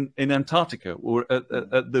it in Antarctica, or at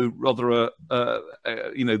the rather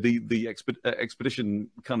the expedition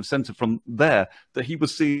kind of centre from there, that he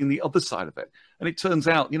was seeing the other side of it. And it turns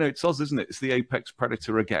out, it's us, isn't it? It's the apex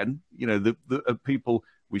predator again. The people,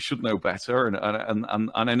 we should know better.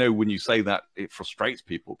 And I know when you say that, it frustrates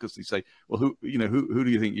people because they say, well, who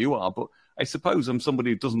do you think you are? But I suppose I'm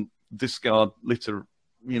somebody who doesn't discard litter,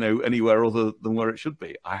 anywhere other than where it should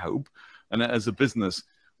be, I hope. And as a business,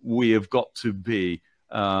 we have got to be,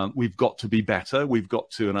 we've got to be better. We've got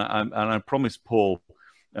to, and I promised Paul,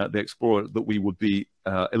 the explorer, that we would be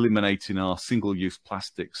eliminating our single-use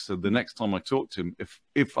plastics. So the next time I talk to him,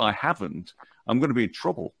 if I haven't, I'm going to be in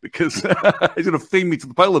trouble because he's going to feed me to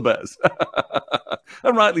the polar bears,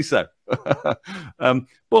 and rightly so.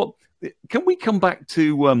 But can we come back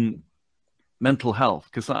to mental health?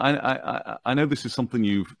 Because I know this is something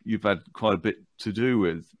you've had quite a bit to do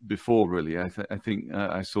with before, really. I think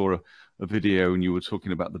I saw a video and you were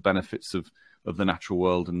talking about the benefits of the natural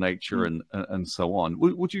world and nature and so on.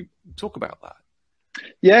 Would you talk about that?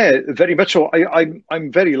 Yeah, very much so.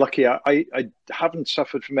 I'm very lucky. I haven't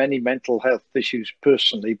suffered from any mental health issues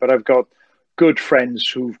personally, but I've got good friends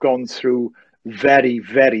who've gone through very,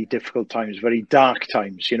 very difficult times, very dark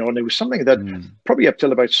times, and it was something that probably up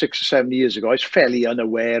till about 6 or 7 years ago, I was fairly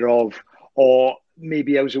unaware of, or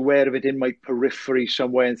maybe I was aware of it in my periphery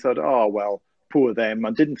somewhere and thought, oh, well, poor them,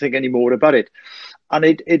 and didn't think any more about it. And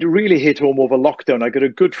it really hit home over lockdown. I got a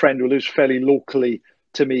good friend who lives fairly locally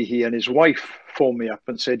to me here, and his wife phoned me up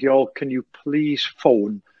and said, y'all, can you please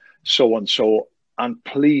phone so-and-so and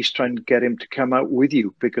please try and get him to come out with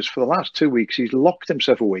you, because for the last 2 weeks, he's locked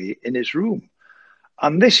himself away in his room.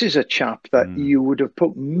 And this is a chap that you would have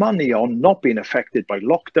put money on not being affected by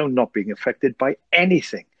lockdown, not being affected by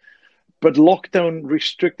anything. but lockdown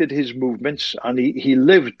restricted his movements, and he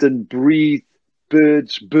lived and breathed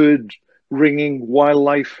birds, bird ringing,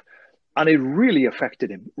 wildlife, and it really affected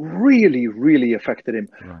him, really affected him.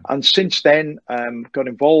 Right. And since then, got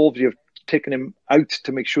involved. You've taken him out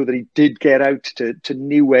to make sure that he did get out to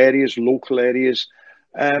new areas, local areas.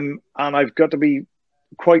 And I've got to be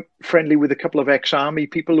quite friendly with a couple of ex-army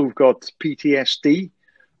people who've got PTSD,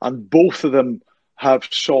 and both of them have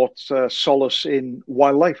sought solace in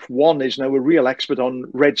wildlife. One is now a real expert on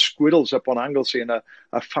red squirrels up on Anglesey, and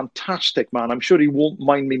a fantastic man. I'm sure he won't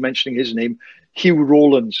mind me mentioning his name, Hugh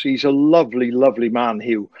Rowlands. He's a lovely, lovely man,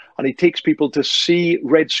 Hugh. And he takes people to see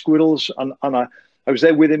red squirrels. And I was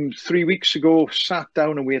there with him 3 weeks ago, sat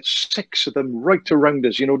down, and we had 6 of them right around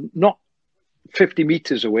us, not 50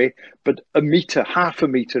 meters away, but a meter, half a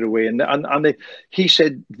meter away. And he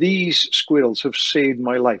said, these squirrels have saved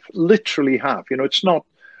my life, literally have. It's not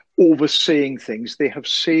oversaying things. They have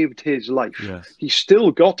saved his life. Yes. He's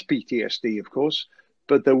still got PTSD, of course,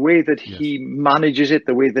 but the way that he manages it,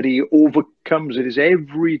 the way that he overcomes it is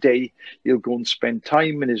every day he'll go and spend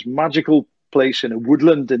time in his magical place in a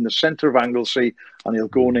woodland in the center of Anglesey, and he'll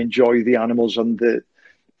go and enjoy the animals and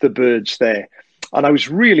the birds there. And I was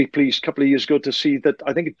really pleased a couple of years ago to see that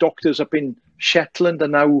I think doctors up in Shetland are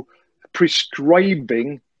now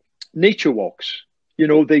prescribing nature walks.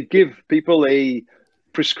 They give people a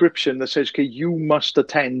prescription that says, okay, you must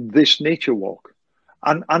attend this nature walk.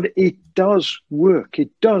 And it does work. It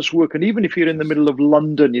does work. And even if you're in the middle of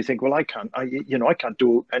London, you think, well, I can't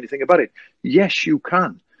do anything about it. Yes, you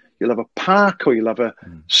can. You'll have a park, or you'll have a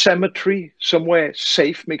cemetery somewhere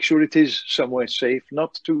safe. Make sure it is somewhere safe,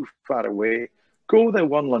 not too far away. Go there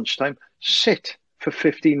one lunchtime, sit for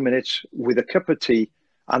 15 minutes with a cup of tea,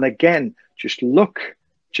 and again, just look,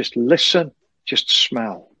 just listen, just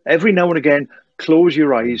smell. Every now and again, close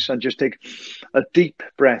your eyes and just take a deep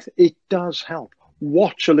breath. It does help.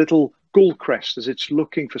 Watch a little goldcrest as it's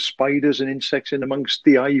looking for spiders and insects in amongst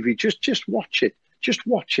the ivy. Just watch it. Just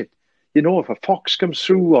watch it. If a fox comes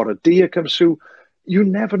through or a deer comes through, you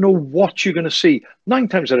never know what you're going to see. 9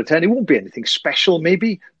 times out of 10, it won't be anything special,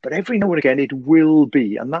 maybe, but every now and again it will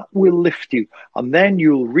be, and that will lift you. And then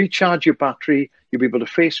you'll recharge your battery. You'll be able to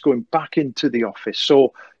face going back into the office.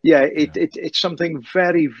 So, it's something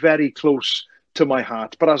very, very close to my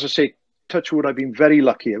heart. But as I say, touch wood, I've been very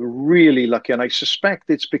lucky, really lucky. And I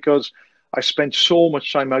suspect it's because I spent so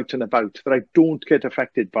much time out and about that I don't get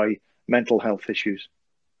affected by mental health issues.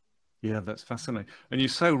 Yeah, that's fascinating. And you're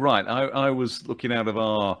so right. I was looking out of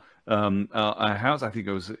our house. I think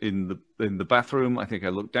I was in the bathroom. I think I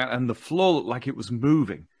looked down, and the floor looked like it was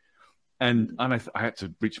moving. And I had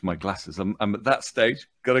to reach for my glasses. I'm at that stage,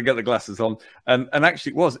 got to get the glasses on. And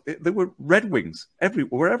actually there were redwings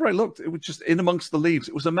everywhere. Wherever I looked, it was just in amongst the leaves.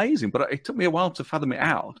 It was amazing. But it took me a while to fathom it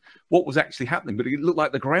out, what was actually happening. But it looked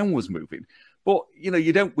like the ground was moving. But,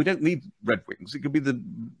 we don't need redwings. It could be the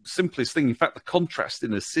simplest thing. In fact, the contrast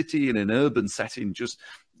in a city, in an urban setting, just,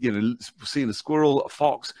 seeing a squirrel, a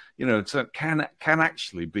fox, so can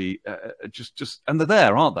actually be just, and they're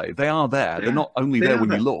there, aren't they? They are there. They're not only there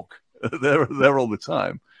when you look. They're there all the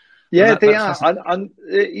time. Yeah, they are. And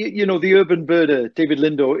the urban birder, David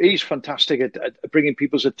Lindo, he's fantastic at bringing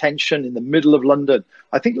people's attention in the middle of London.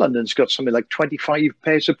 I think London's got something like 25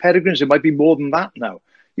 pairs of peregrines. It might be more than that now.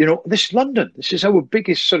 This is London. This is our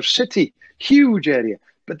biggest sort of city, huge area.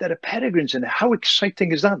 But there are peregrines in there. How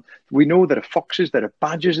exciting is that? We know there are foxes, there are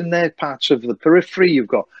badgers in there, parts of the periphery. You've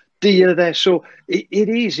got deer there. So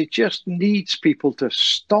it just needs people to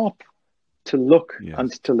stop, to look,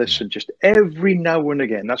 and to listen, just every now and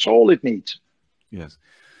again. That's all it needs. Yes.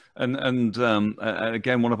 And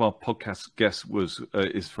again, one of our podcast guests was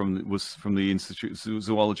from the Institute of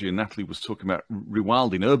Zoology, and Natalie was talking about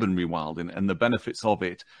rewilding, urban rewilding, and the benefits of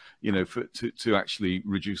it, to actually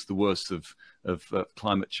reduce the worst of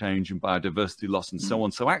climate change and biodiversity loss and so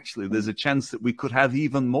on. So actually, there's a chance that we could have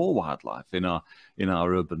even more wildlife in our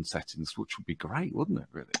urban settings, which would be great, wouldn't it?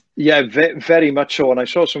 Really? Yeah, very much so. And I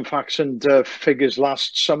saw some facts and figures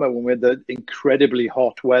last summer when we had the incredibly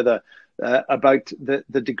hot weather. About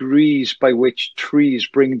the degrees by which trees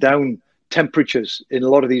bring down temperatures in a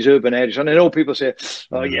lot of these urban areas. And I know people say,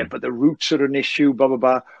 oh, yeah, but the roots are an issue, blah, blah,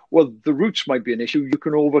 blah. Well, the roots might be an issue. You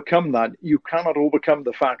can overcome that. You cannot overcome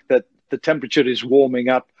the fact that the temperature is warming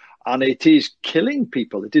up and it is killing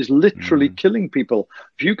people. It is literally killing people.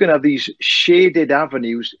 If you can have these shaded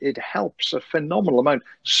avenues, it helps a phenomenal amount,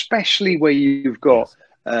 especially where you've got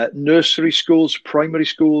nursery schools, primary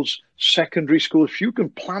schools, secondary schools. If you can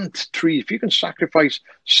plant trees, if you can sacrifice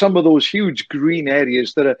some of those huge green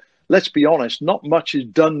areas that are, let's be honest, not much is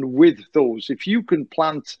done with those. If you can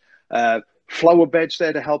plant flower beds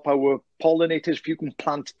there to help our pollinators. If you can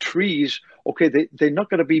plant trees, okay, they're not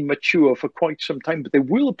going to be mature for quite some time, but they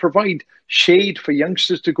will provide shade for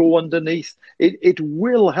youngsters to go underneath. It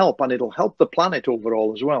will help, and it'll help the planet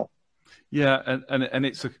overall as well. Yeah, and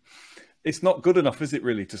it's not good enough, is it,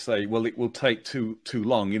 really, to say, well, it will take too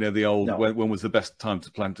long. You know, the old, when was the best time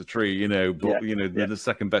to plant a tree? You know, but the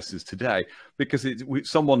second best is today, because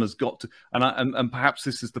someone has got to, and perhaps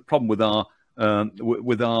this is the problem with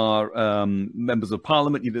our members of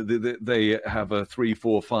parliament. You know, they have a 3,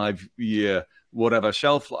 4, 5 year whatever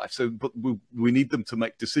shelf life. So, but we need them to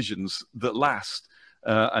make decisions that last,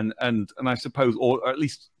 and I suppose, or at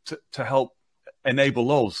least to help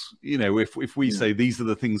enable us, you know, if we say these are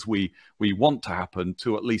the things we want to happen,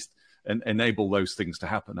 to at least enable those things to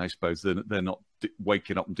happen. I suppose they're not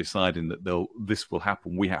waking up and deciding that this will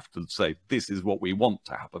happen. We have to say, this is what we want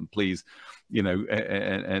to happen, please, you know,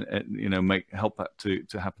 and you know, help that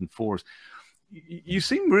to happen for us. You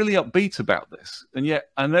seem really upbeat about this, and yet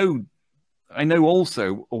I know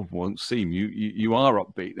also, or won't seem, you are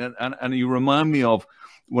upbeat, and you remind me of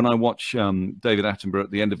when I watch David Attenborough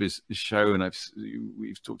at the end of his show, and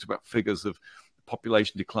we've talked about figures of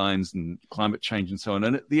population declines and climate change and so on.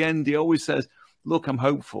 And at the end, he always says, look, I'm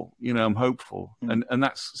hopeful, you know, I'm hopeful. And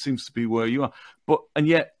that seems to be where you are. And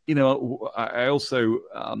yet, you know, I also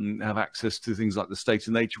have access to things like the State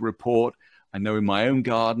of Nature report. I know in my own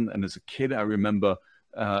garden, and as a kid, I remember,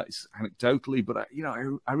 it's anecdotally, but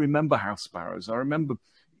I remember house sparrows. I remember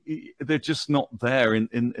they're just not there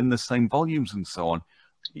in the same volumes and so on.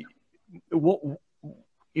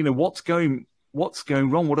 What's going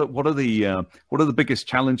wrong? What are the biggest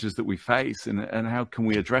challenges that we face, and how can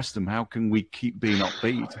we address them? How can we keep being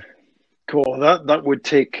upbeat? Cool. That would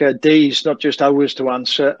take days, not just hours, to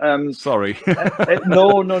answer. Sorry.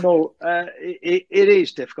 No. It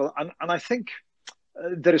is difficult, and I think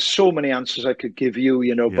there are so many answers I could give you.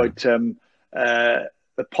 You know, but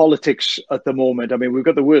the politics at the moment. I mean, we've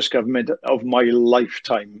got the worst government of my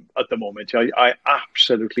lifetime at the moment. I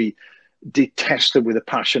absolutely detest them with a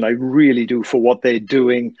passion. I really do, for what they're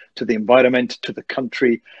doing to the environment, to the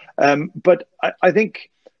country. But I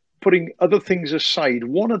think, putting other things aside,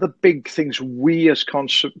 one of the big things we as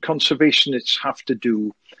conservationists have to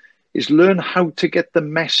do is learn how to get the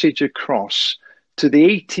message across to the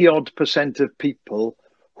 80-odd% of people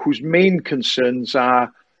whose main concerns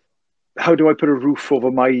are, how do I put a roof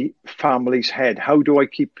over my family's head? How do I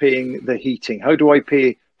keep paying the heating? How do I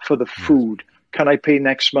pay for the food? Can I pay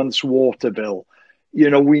next month's water bill? You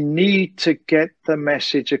know, we need to get the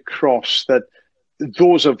message across that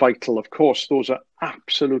those are vital. Of course, those are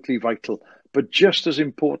absolutely vital. But just as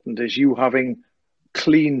important is you having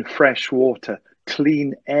clean, fresh water,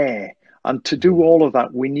 clean air. And to do all of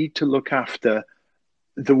that, we need to look after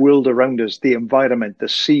the world around us, the environment, the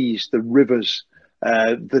seas, the rivers,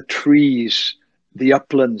 the trees, the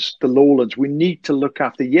uplands, the lowlands. We need to look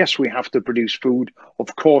after, yes, we have to produce food.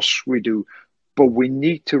 Of course we do. But we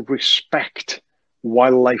need to respect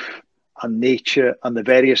wildlife and nature and the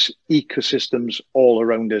various ecosystems all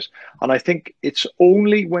around us. And I think it's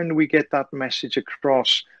only when we get that message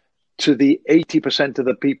across to the 80% of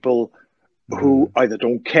the people who either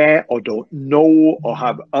don't care or don't know or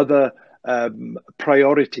have other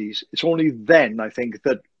priorities, it's only then, I think,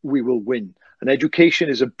 that we will win. And education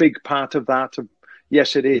is a big part of that.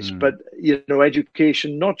 Yes, it is. But, you know,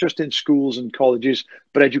 education, not just in schools and colleges,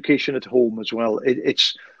 but education at home as well.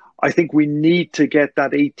 I think we need to get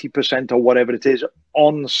that 80% or whatever it is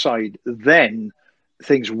on side. Then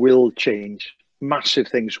things will change. Massive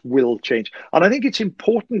things will change. And I think it's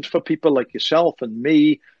important for people like yourself and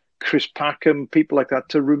me, Chris Packham, people like that,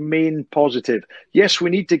 to remain positive. Yes,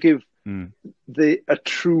 we need to give a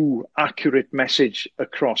true, accurate message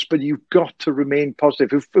across, but you've got to remain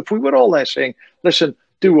positive. If we were all there saying, listen,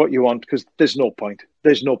 do what you want, because there's no point.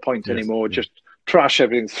 There's no point anymore. Just trash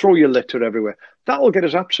everything, throw your litter everywhere. That will get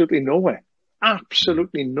us absolutely nowhere.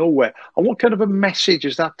 Absolutely nowhere. And what kind of a message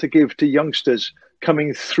is that to give to youngsters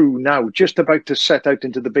coming through now, just about to set out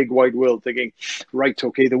into the big wide world, thinking, right,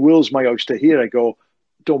 okay, the world's my oyster. Here I go.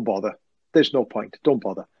 Don't bother. There's no point. Don't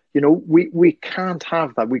bother. You know, we can't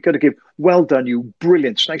have that. We've got to give, well done, you,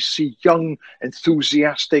 brilliant. It's nice to see young,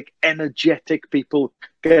 enthusiastic, energetic people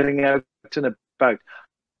getting out and about.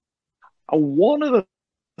 And one of the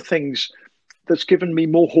things that's given me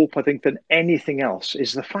more hope, I think, than anything else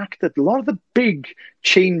is the fact that a lot of the big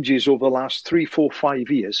changes over the last 3, 4, 5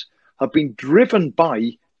 years have been driven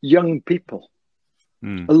by young people.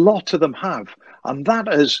 A lot of them have. And that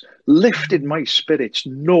has lifted my spirits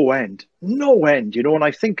no end, you know. And I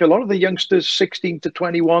think a lot of the youngsters, 16 to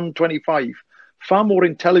 21, 25, far more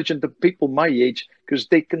intelligent than people my age, because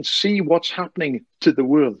they can see what's happening to the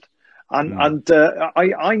world. And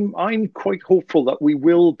I'm quite hopeful that we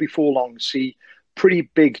will, before long, see pretty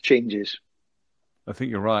big changes. I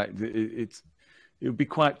think you're right. It would be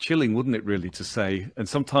quite chilling, wouldn't it, really, to say? And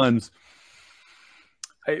sometimes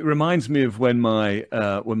it reminds me of when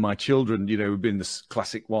my children, you know, have been this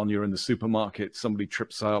classic one. You're in the supermarket, somebody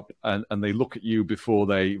trips up, and they look at you before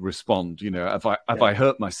they respond. You know, have I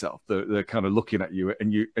hurt myself? They're kind of looking at you,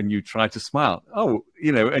 and you try to smile. Oh,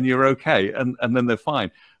 you know, and you're okay, and then they're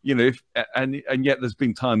fine. You know, and yet there's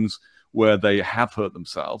been times where they have hurt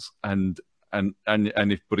themselves,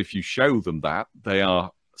 but if you show them that, they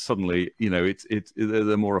are suddenly, you know,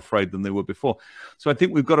 they're more afraid than they were before. So I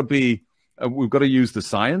think we've got to use the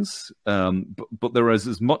science, but there is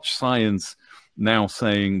as much science now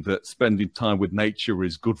saying that spending time with nature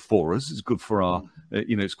is good for us, it's good for our,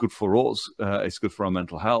 you know, it's good for us, it's good for our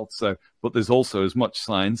mental health. So, but there's also as much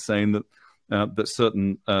science saying that that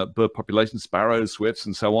certain bird populations, sparrows, swifts,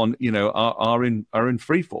 and so on, you know, are in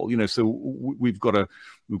free fall. You know, so we've got to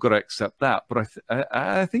accept that. But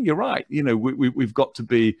I think you're right. You know, we've got to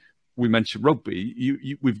be. We mentioned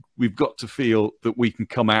rugby. We've got to feel that we can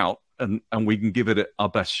come out and we can give it our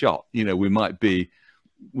best shot. You know, we might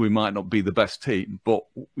not be the best team, but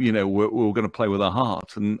you know, we're going to play with our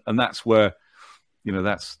heart, and that's where. You know,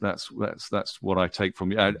 that's what I take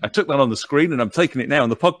from you. I took that on the screen, and I'm taking it now on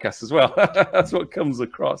the podcast as well. That's what comes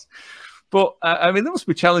across. But I mean, there must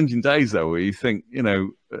be challenging days though, where you think, you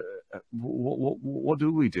know, what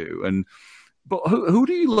do we do? But who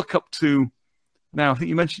do you look up to now? I think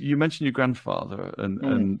you mentioned your grandfather,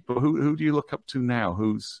 but who do you look up to now?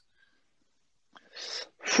 Who's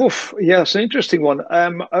Yeah, it's an interesting one.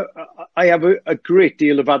 I have a great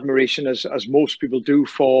deal of admiration, as most people do,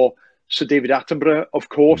 for Sir David Attenborough. Of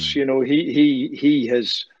course, you know, he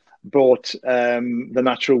has brought the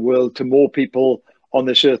natural world to more people on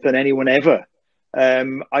this earth than anyone ever.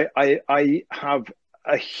 I have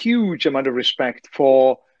a huge amount of respect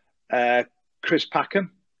for Chris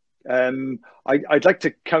Packham. I'd like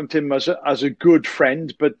to count him as a good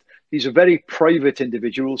friend, but he's a very private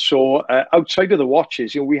individual. So outside of the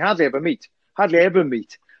watches, you know, we hardly ever meet.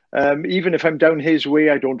 Even if I'm down his way,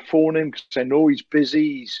 I don't phone him because I know he's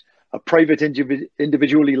busy. He's a private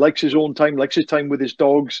individual. He likes his own time, likes his time with his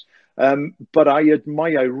dogs. But I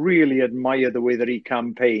really admire the way that he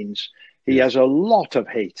campaigns. He has a lot of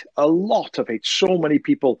hate. So many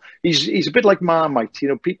people. He's a bit like Marmite. You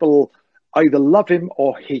know, people either love him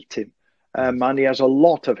or hate him. And he has a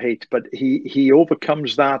lot of hate, but he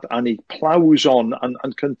overcomes that, and he plows on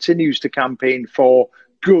and continues to campaign for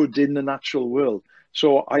good in the natural world.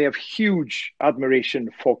 So I have huge admiration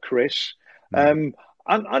for Chris.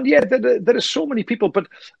 And yeah, there are so many people, but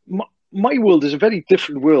my world is a very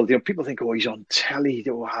different world. You know, people think, oh, he's on telly.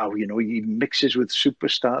 Wow, you know, he mixes with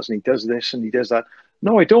superstars and he does this and he does that.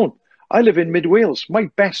 No, I don't. I live in mid Wales. My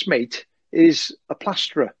best mate is a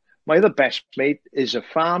plasterer. My other best mate is a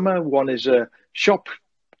farmer. One is a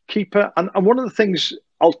shopkeeper. And one of the things,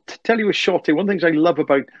 I'll tell you a short thing. One of the things I love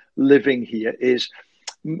about living here is,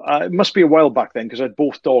 it must be a while back then, because I had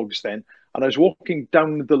both dogs then. And I was walking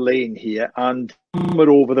down the lane here, and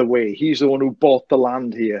over the way, he's the one who bought the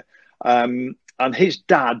land here. And his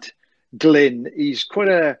dad, Glyn, he's quite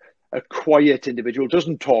a quiet individual,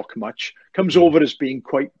 doesn't talk much, comes over as being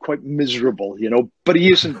quite miserable, you know, but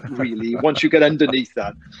he isn't really, once you get underneath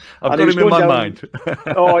that. I've got him in my mind.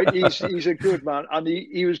 Oh, he's a good man. And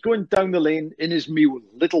he was going down the lane in his mule,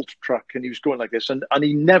 little truck, and he was going like this, and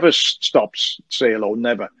he never stops, say hello,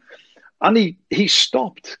 never. And he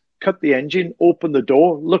stopped, cut the engine, opened the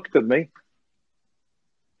door, looked at me.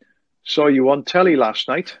 Saw you on telly last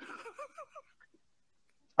night.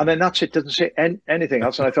 And then that's it, doesn't say anything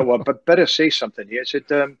else. And I thought, well, but better say something here. I said,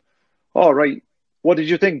 all right, what did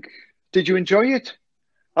you think? Did you enjoy it?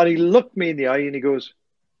 And he looked me in the eye and he goes,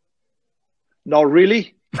 not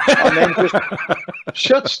really. And then just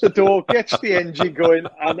shuts the door, gets the engine going,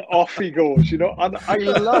 and off he goes, you know. And I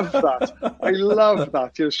love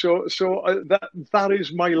that. You know, so that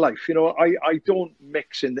is my life. You know, I don't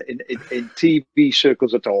mix in TV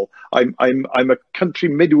circles at all. I'm a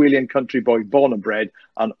mid-Walian country boy, born and bred,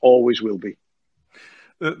 and always will be.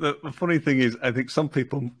 The funny thing is, I think some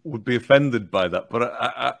people would be offended by that, but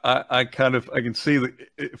I can see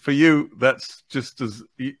that for you, that's just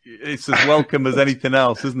it's as welcome as anything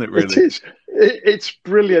else, isn't it? Really, It's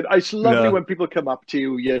brilliant. It's lovely Yeah. when people come up to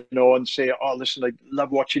you, you know, and say, "Oh, listen, I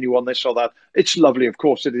love watching you on this or that." It's lovely, of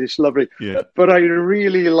course, it is lovely. Yeah. But I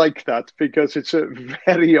really like that because it's a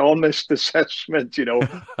very honest assessment, you know,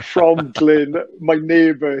 from Glyn, my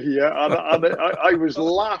neighbour here, and I was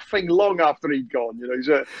laughing long after he'd gone. You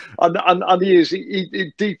know, and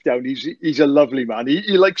he deep down, he's a lovely man.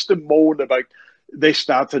 He likes to moan about this,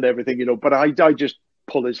 that, and everything, you know. But I just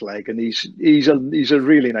pull his leg, and he's a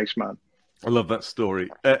really nice man. I love that story.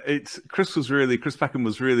 Chris Packham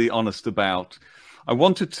was really honest about. I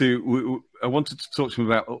wanted to talk to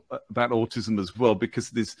him about autism as well,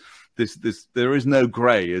 because there is no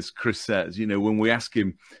grey, as Chris says. You know, when we ask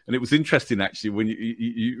him, and it was interesting actually when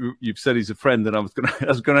you've said he's a friend, and I was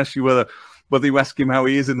going to ask you whether you ask him how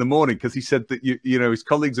he is in the morning, because he said that you know his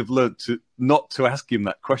colleagues have learnt not to ask him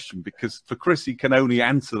that question, because for Chris he can only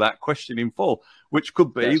answer that question in full, which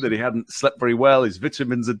could be that he hadn't slept very well, his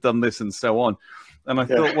vitamins had done this, and so on. And I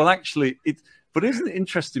thought, well, actually, but isn't it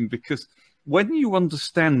interesting, because when you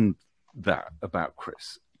understand that about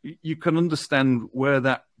Chris, you can understand where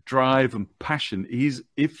that drive and passion is.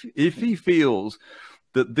 If he feels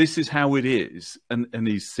that this is how it is, and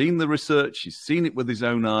he's seen the research, he's seen it with his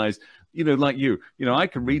own eyes, you know, like you know, I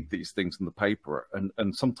can read these things in the paper,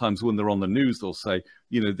 and sometimes when they're on the news, they'll say,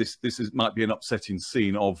 you know, this might be an upsetting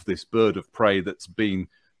scene of this bird of prey that's been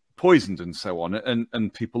poisoned and so on,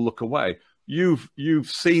 and people look away. You've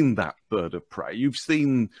seen that bird of prey. You've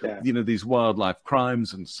seen, you know, these wildlife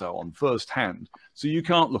crimes and so on firsthand. So you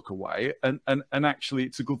can't look away. And actually,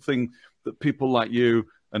 it's a good thing that people like you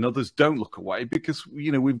and others don't look away, because,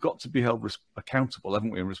 you know, we've got to be held accountable,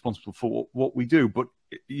 haven't we, and responsible for what we do. But,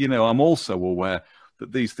 you know, I'm also aware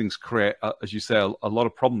that these things create, as you say, a lot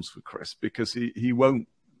of problems for Chris, because he won't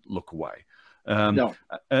look away. No.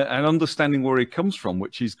 And understanding where he comes from,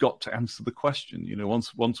 which he's got to answer the question. You know,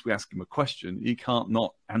 once we ask him a question, he can't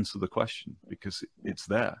not answer the question, because it's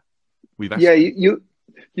there. We've asked him.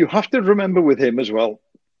 You have to remember with him as well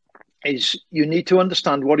is you need to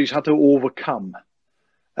understand what he's had to overcome.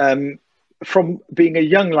 From being a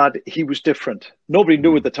young lad, he was different. Nobody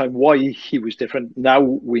knew at the time why he was different. Now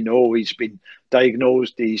we know he's been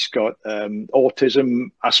diagnosed. He's got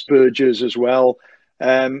autism, Asperger's as well,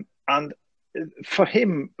 and for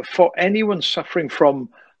him, for anyone suffering from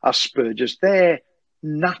Asperger's, their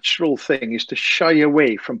natural thing is to shy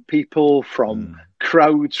away from people, from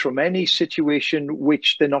crowds, from any situation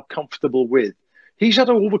which they're not comfortable with. He's had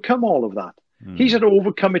to overcome all of that. He's had to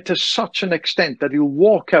overcome it to such an extent that he'll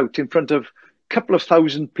walk out in front of a couple of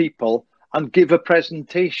thousand people and give a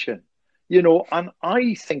presentation. You know, and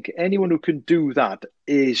I think anyone who can do that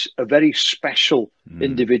is a very special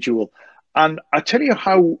individual. And I tell you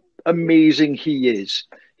how amazing he is.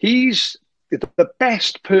 He's the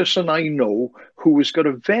best person I know who has got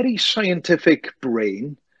a very scientific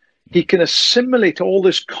brain. He can assimilate all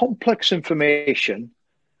this complex information,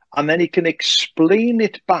 and then he can explain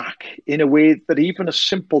it back in a way that even a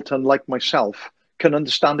simpleton like myself can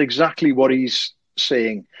understand exactly what he's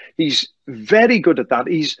saying. He's very good at that.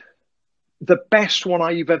 He's the best one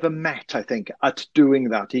I've ever met, I think, at doing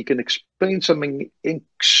that. He can explain something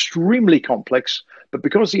extremely complex, but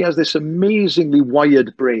because he has this amazingly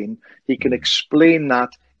wired brain, he can explain that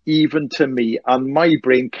even to me, and my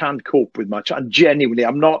brain can't cope with much. And genuinely,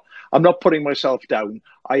 I'm not putting myself down.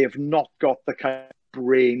 I have not got the kind of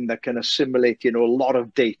brain that can assimilate, you know, a lot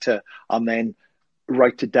of data and then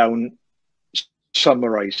write it down,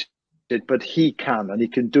 summarize it, but he can, and he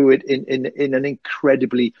can do it in an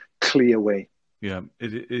incredibly clear way. Yeah,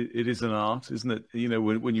 it is an art, isn't it? You know,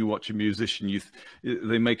 when you watch a musician,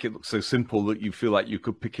 they make it look so simple that you feel like you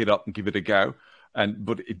could pick it up and give it a go,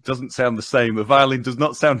 but it doesn't sound the same. A violin does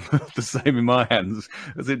not sound the same in my hands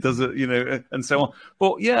as it does, you know, and so on.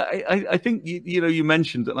 But yeah, I think you know, you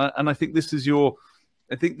mentioned, and I think this is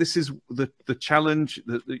the challenge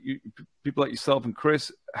that people like yourself and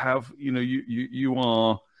Chris have. You know, you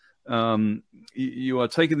are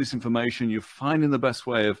taking this information, you're finding the best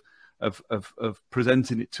way of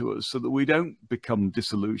presenting it to us so that we don't become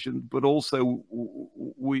disillusioned, but also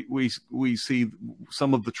we see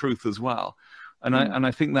some of the truth as well. And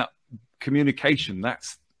I think that communication,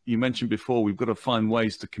 that's, you mentioned before, we've got to find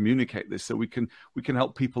ways to communicate this so we can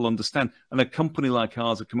help people understand. And a company like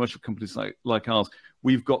ours, a commercial company like ours,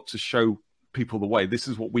 we've got to show people the way. This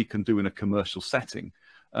is what we can do in a commercial setting.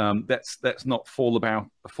 Let's not fall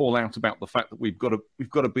out about the fact that we've got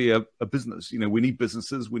to be a business. You know, we need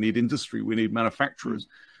businesses, we need industry, we need manufacturers,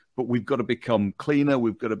 but we've got to become cleaner.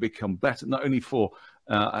 We've got to become better. Not only for,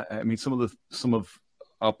 I mean, some of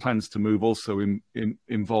our plans to move also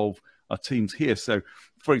involve our teams here. So,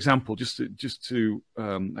 for example, just to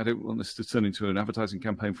I don't want this to turn into an advertising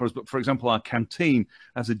campaign for us, but for example, our canteen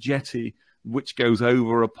has a jetty which goes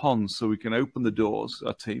over a pond, so we can open the doors,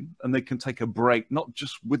 our team, and they can take a break, not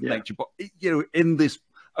just with nature, but in this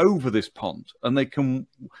over this pond, and they can,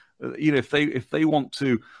 if they want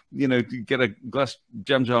to, get a glass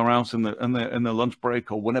jam jar out in the lunch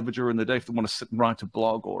break or whenever during the day, if they want to sit and write a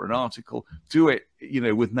blog or an article, do it,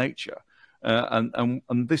 with nature, and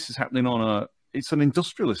this is happening on it's an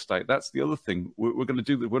industrial estate. That's the other thing. We're going to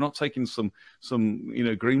do that. We're not taking some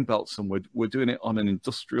green belts, and we're doing it on an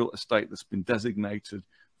industrial estate that's been designated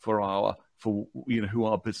for who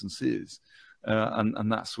our business is, and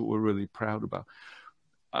that's what we're really proud about.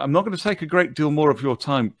 I'm not going to take a great deal more of your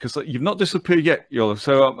time because you've not disappeared yet, Yola.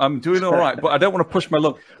 So I'm doing all right, but I don't want to push my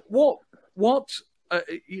luck. When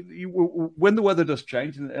the weather does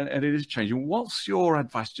change, and it is changing, what's your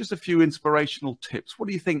advice? Just a few inspirational tips. What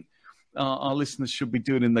do you think our listeners should be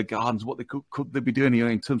doing in their gardens? What could they be doing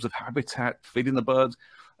in terms of habitat, feeding the birds?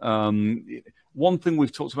 One thing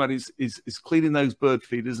we've talked about is cleaning those bird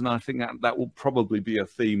feeders, and I think that will probably be a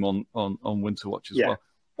theme on Winterwatch as well.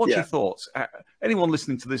 What's your thoughts? Anyone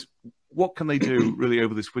listening to this, what can they do really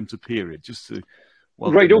over this winter period just to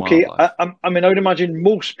right, okay. I mean, I would imagine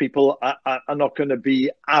most people are not going to be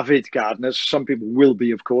avid gardeners. Some people will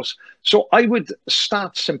be, of course. So I would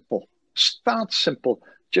start simple.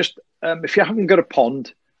 Just if you haven't got a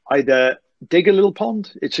pond, either dig a little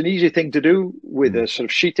pond. It's an easy thing to do with a sort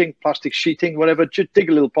of sheeting, plastic sheeting, whatever. Just dig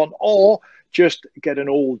a little pond, or just get an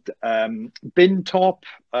old bin top,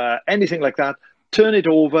 anything like that. Turn it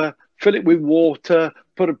over, fill it with water,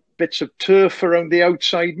 put bits of turf around the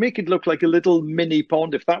outside, make it look like a little mini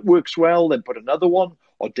pond. If that works well, then put another one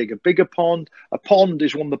or dig a bigger pond. A pond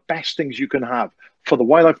is one of the best things you can have. For the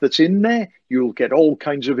wildlife that's in there, you'll get all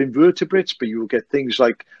kinds of invertebrates, but you'll get things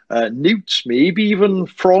like newts, maybe even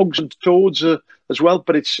frogs and toads as well.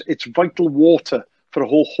 But it's vital water for a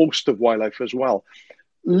whole host of wildlife as well.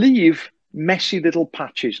 Leave messy little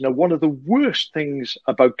patches. Now, one of the worst things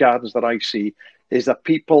about gardens that I see is that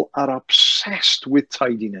people are obsessed with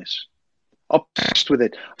tidiness, obsessed with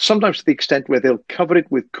it, sometimes to the extent where they'll cover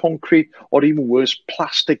it with concrete or even worse,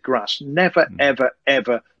 plastic grass. Never, ever,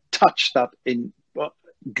 ever touch that in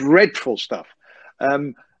dreadful stuff.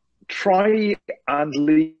 Try and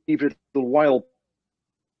leave little wild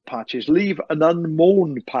patches, leave an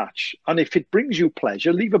unmown patch, and if it brings you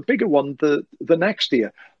pleasure, leave a bigger one the next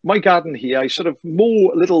year. My garden here, I sort of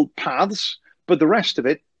mow little paths, but the rest of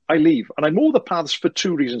it I leave. And I mow the paths for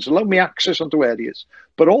two reasons: allow me access onto areas,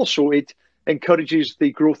 but also it encourages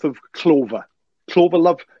the growth of clover. Clover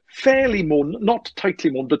love fairly mown, not tightly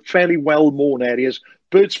mown, but fairly well mown areas.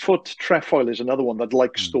 Bird's foot trefoil is another one that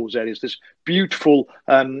likes those areas. This beautiful,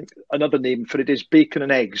 another name for it is bacon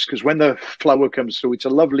and eggs, because when the flower comes through, it's a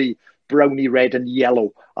lovely browny red and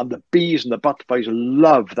yellow, and the bees and the butterflies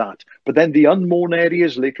love that. But then the unmown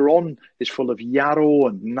areas later on is full of yarrow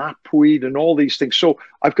and knapweed and all these things. So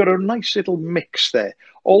I've got a nice little mix there.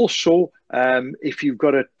 Also, if you've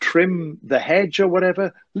got to trim the hedge or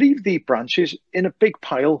whatever, leave the branches in a big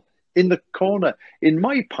pile in the corner. In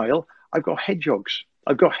my pile, I've got hedgehogs.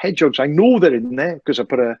 I know they're in there because I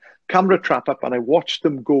put a camera trap up and I watch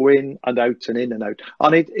them go in and out and in and out.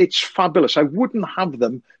 And it's fabulous. I wouldn't have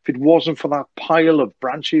them if it wasn't for that pile of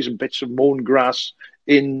branches and bits of mown grass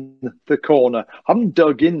in the corner. I haven't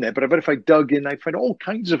dug in there, but I bet if I dug in, I'd find all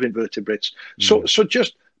kinds of invertebrates. So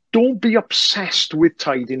just don't be obsessed with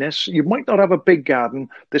tidiness. You might not have a big garden.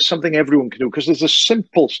 There's something everyone can do, because there's a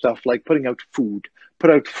simple stuff like putting out food. Put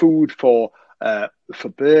out food for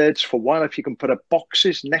birds, for wildlife. You can put out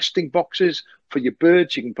boxes, nesting boxes for your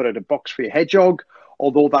birds. You can put out a box for your hedgehog,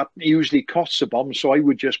 although that usually costs a bomb. So I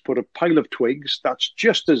would just put a pile of twigs. That's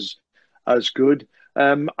just as good.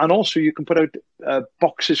 And also you can put out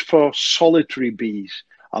boxes for solitary bees.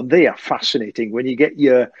 And they are fascinating. When you get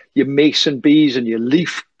your mason bees and your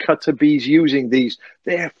leaf cutter bees using these,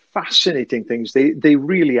 they're fascinating things. They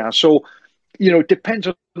really are. So, it depends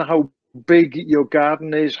on how big your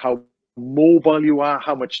garden is, how mobile you are,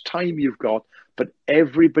 how much time you've got, but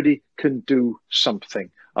everybody can do something.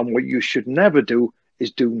 And what you should never do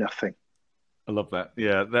is do nothing. I love that.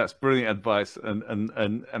 Yeah, that's brilliant advice.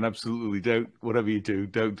 And absolutely whatever you do,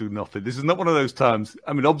 don't do nothing. This is not one of those times.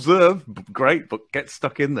 I mean, observe, great, but get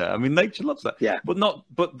stuck in there. I mean, nature loves that. Yeah. But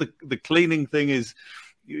the cleaning thing is,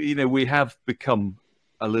 we have become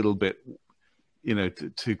a little bit,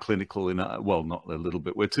 too clinical in our, well, not a little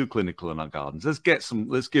bit. We're too clinical in our gardens. Let's give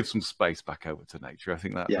some space back over to nature. I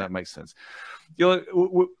think that makes sense.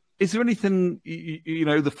 Is there anything,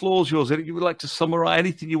 the floor's yours, anything you would like to summarize,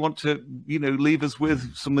 anything you want to, leave us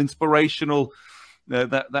with, some inspirational, a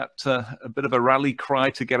bit of a rally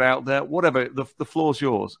cry to get out there, whatever, the floor's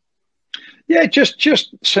yours. Yeah,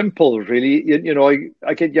 just simple, really.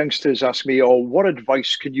 I get youngsters ask me, "Oh, what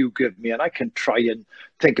advice can you give me?" And I can try and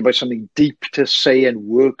think about something deep to say and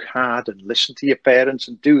work hard and listen to your parents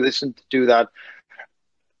and do this and do that.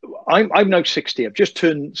 I'm now 60. I've just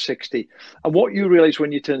turned 60. And what you realize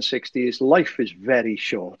when you turn 60 is life is very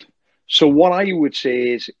short. So what I would say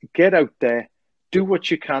is get out there, do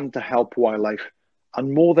what you can to help wildlife,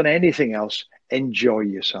 and more than anything else, enjoy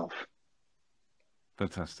yourself.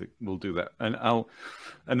 Fantastic. We'll do that.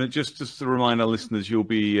 And just to remind our listeners, you'll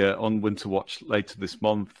be on Winterwatch later this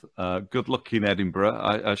month. Good luck in Edinburgh.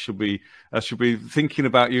 I should be thinking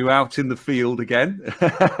about you out in the field again.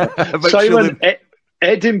 Simon,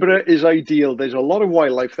 Edinburgh is ideal. There's a lot of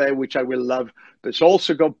wildlife there, which I will love, but it's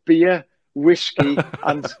also got beer, whiskey,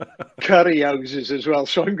 and curry houses as well.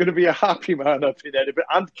 So I'm going to be a happy man up in Edinburgh,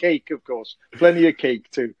 and cake, of course. Plenty of cake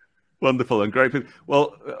too. Wonderful and great.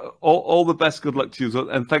 Well, all the best. Good luck to you,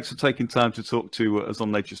 and thanks for taking time to talk to us on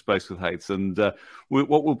Naturespace with Haith. And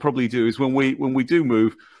what we'll probably do is when we do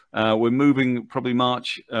move, we're moving probably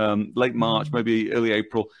March, late March, maybe early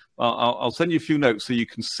April. I'll send you a few notes so you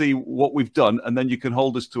can see what we've done, and then you can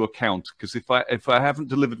hold us to account. Because if I haven't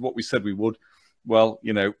delivered what we said we would, well,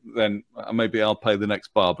 then maybe I'll pay the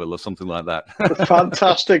next bar bill or something like that.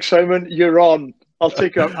 Fantastic, Simon. You're on. I'll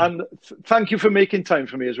take it. And thank you for making time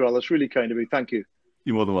for me as well. That's really kind of you. Thank you.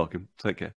 You're more than welcome. Take care.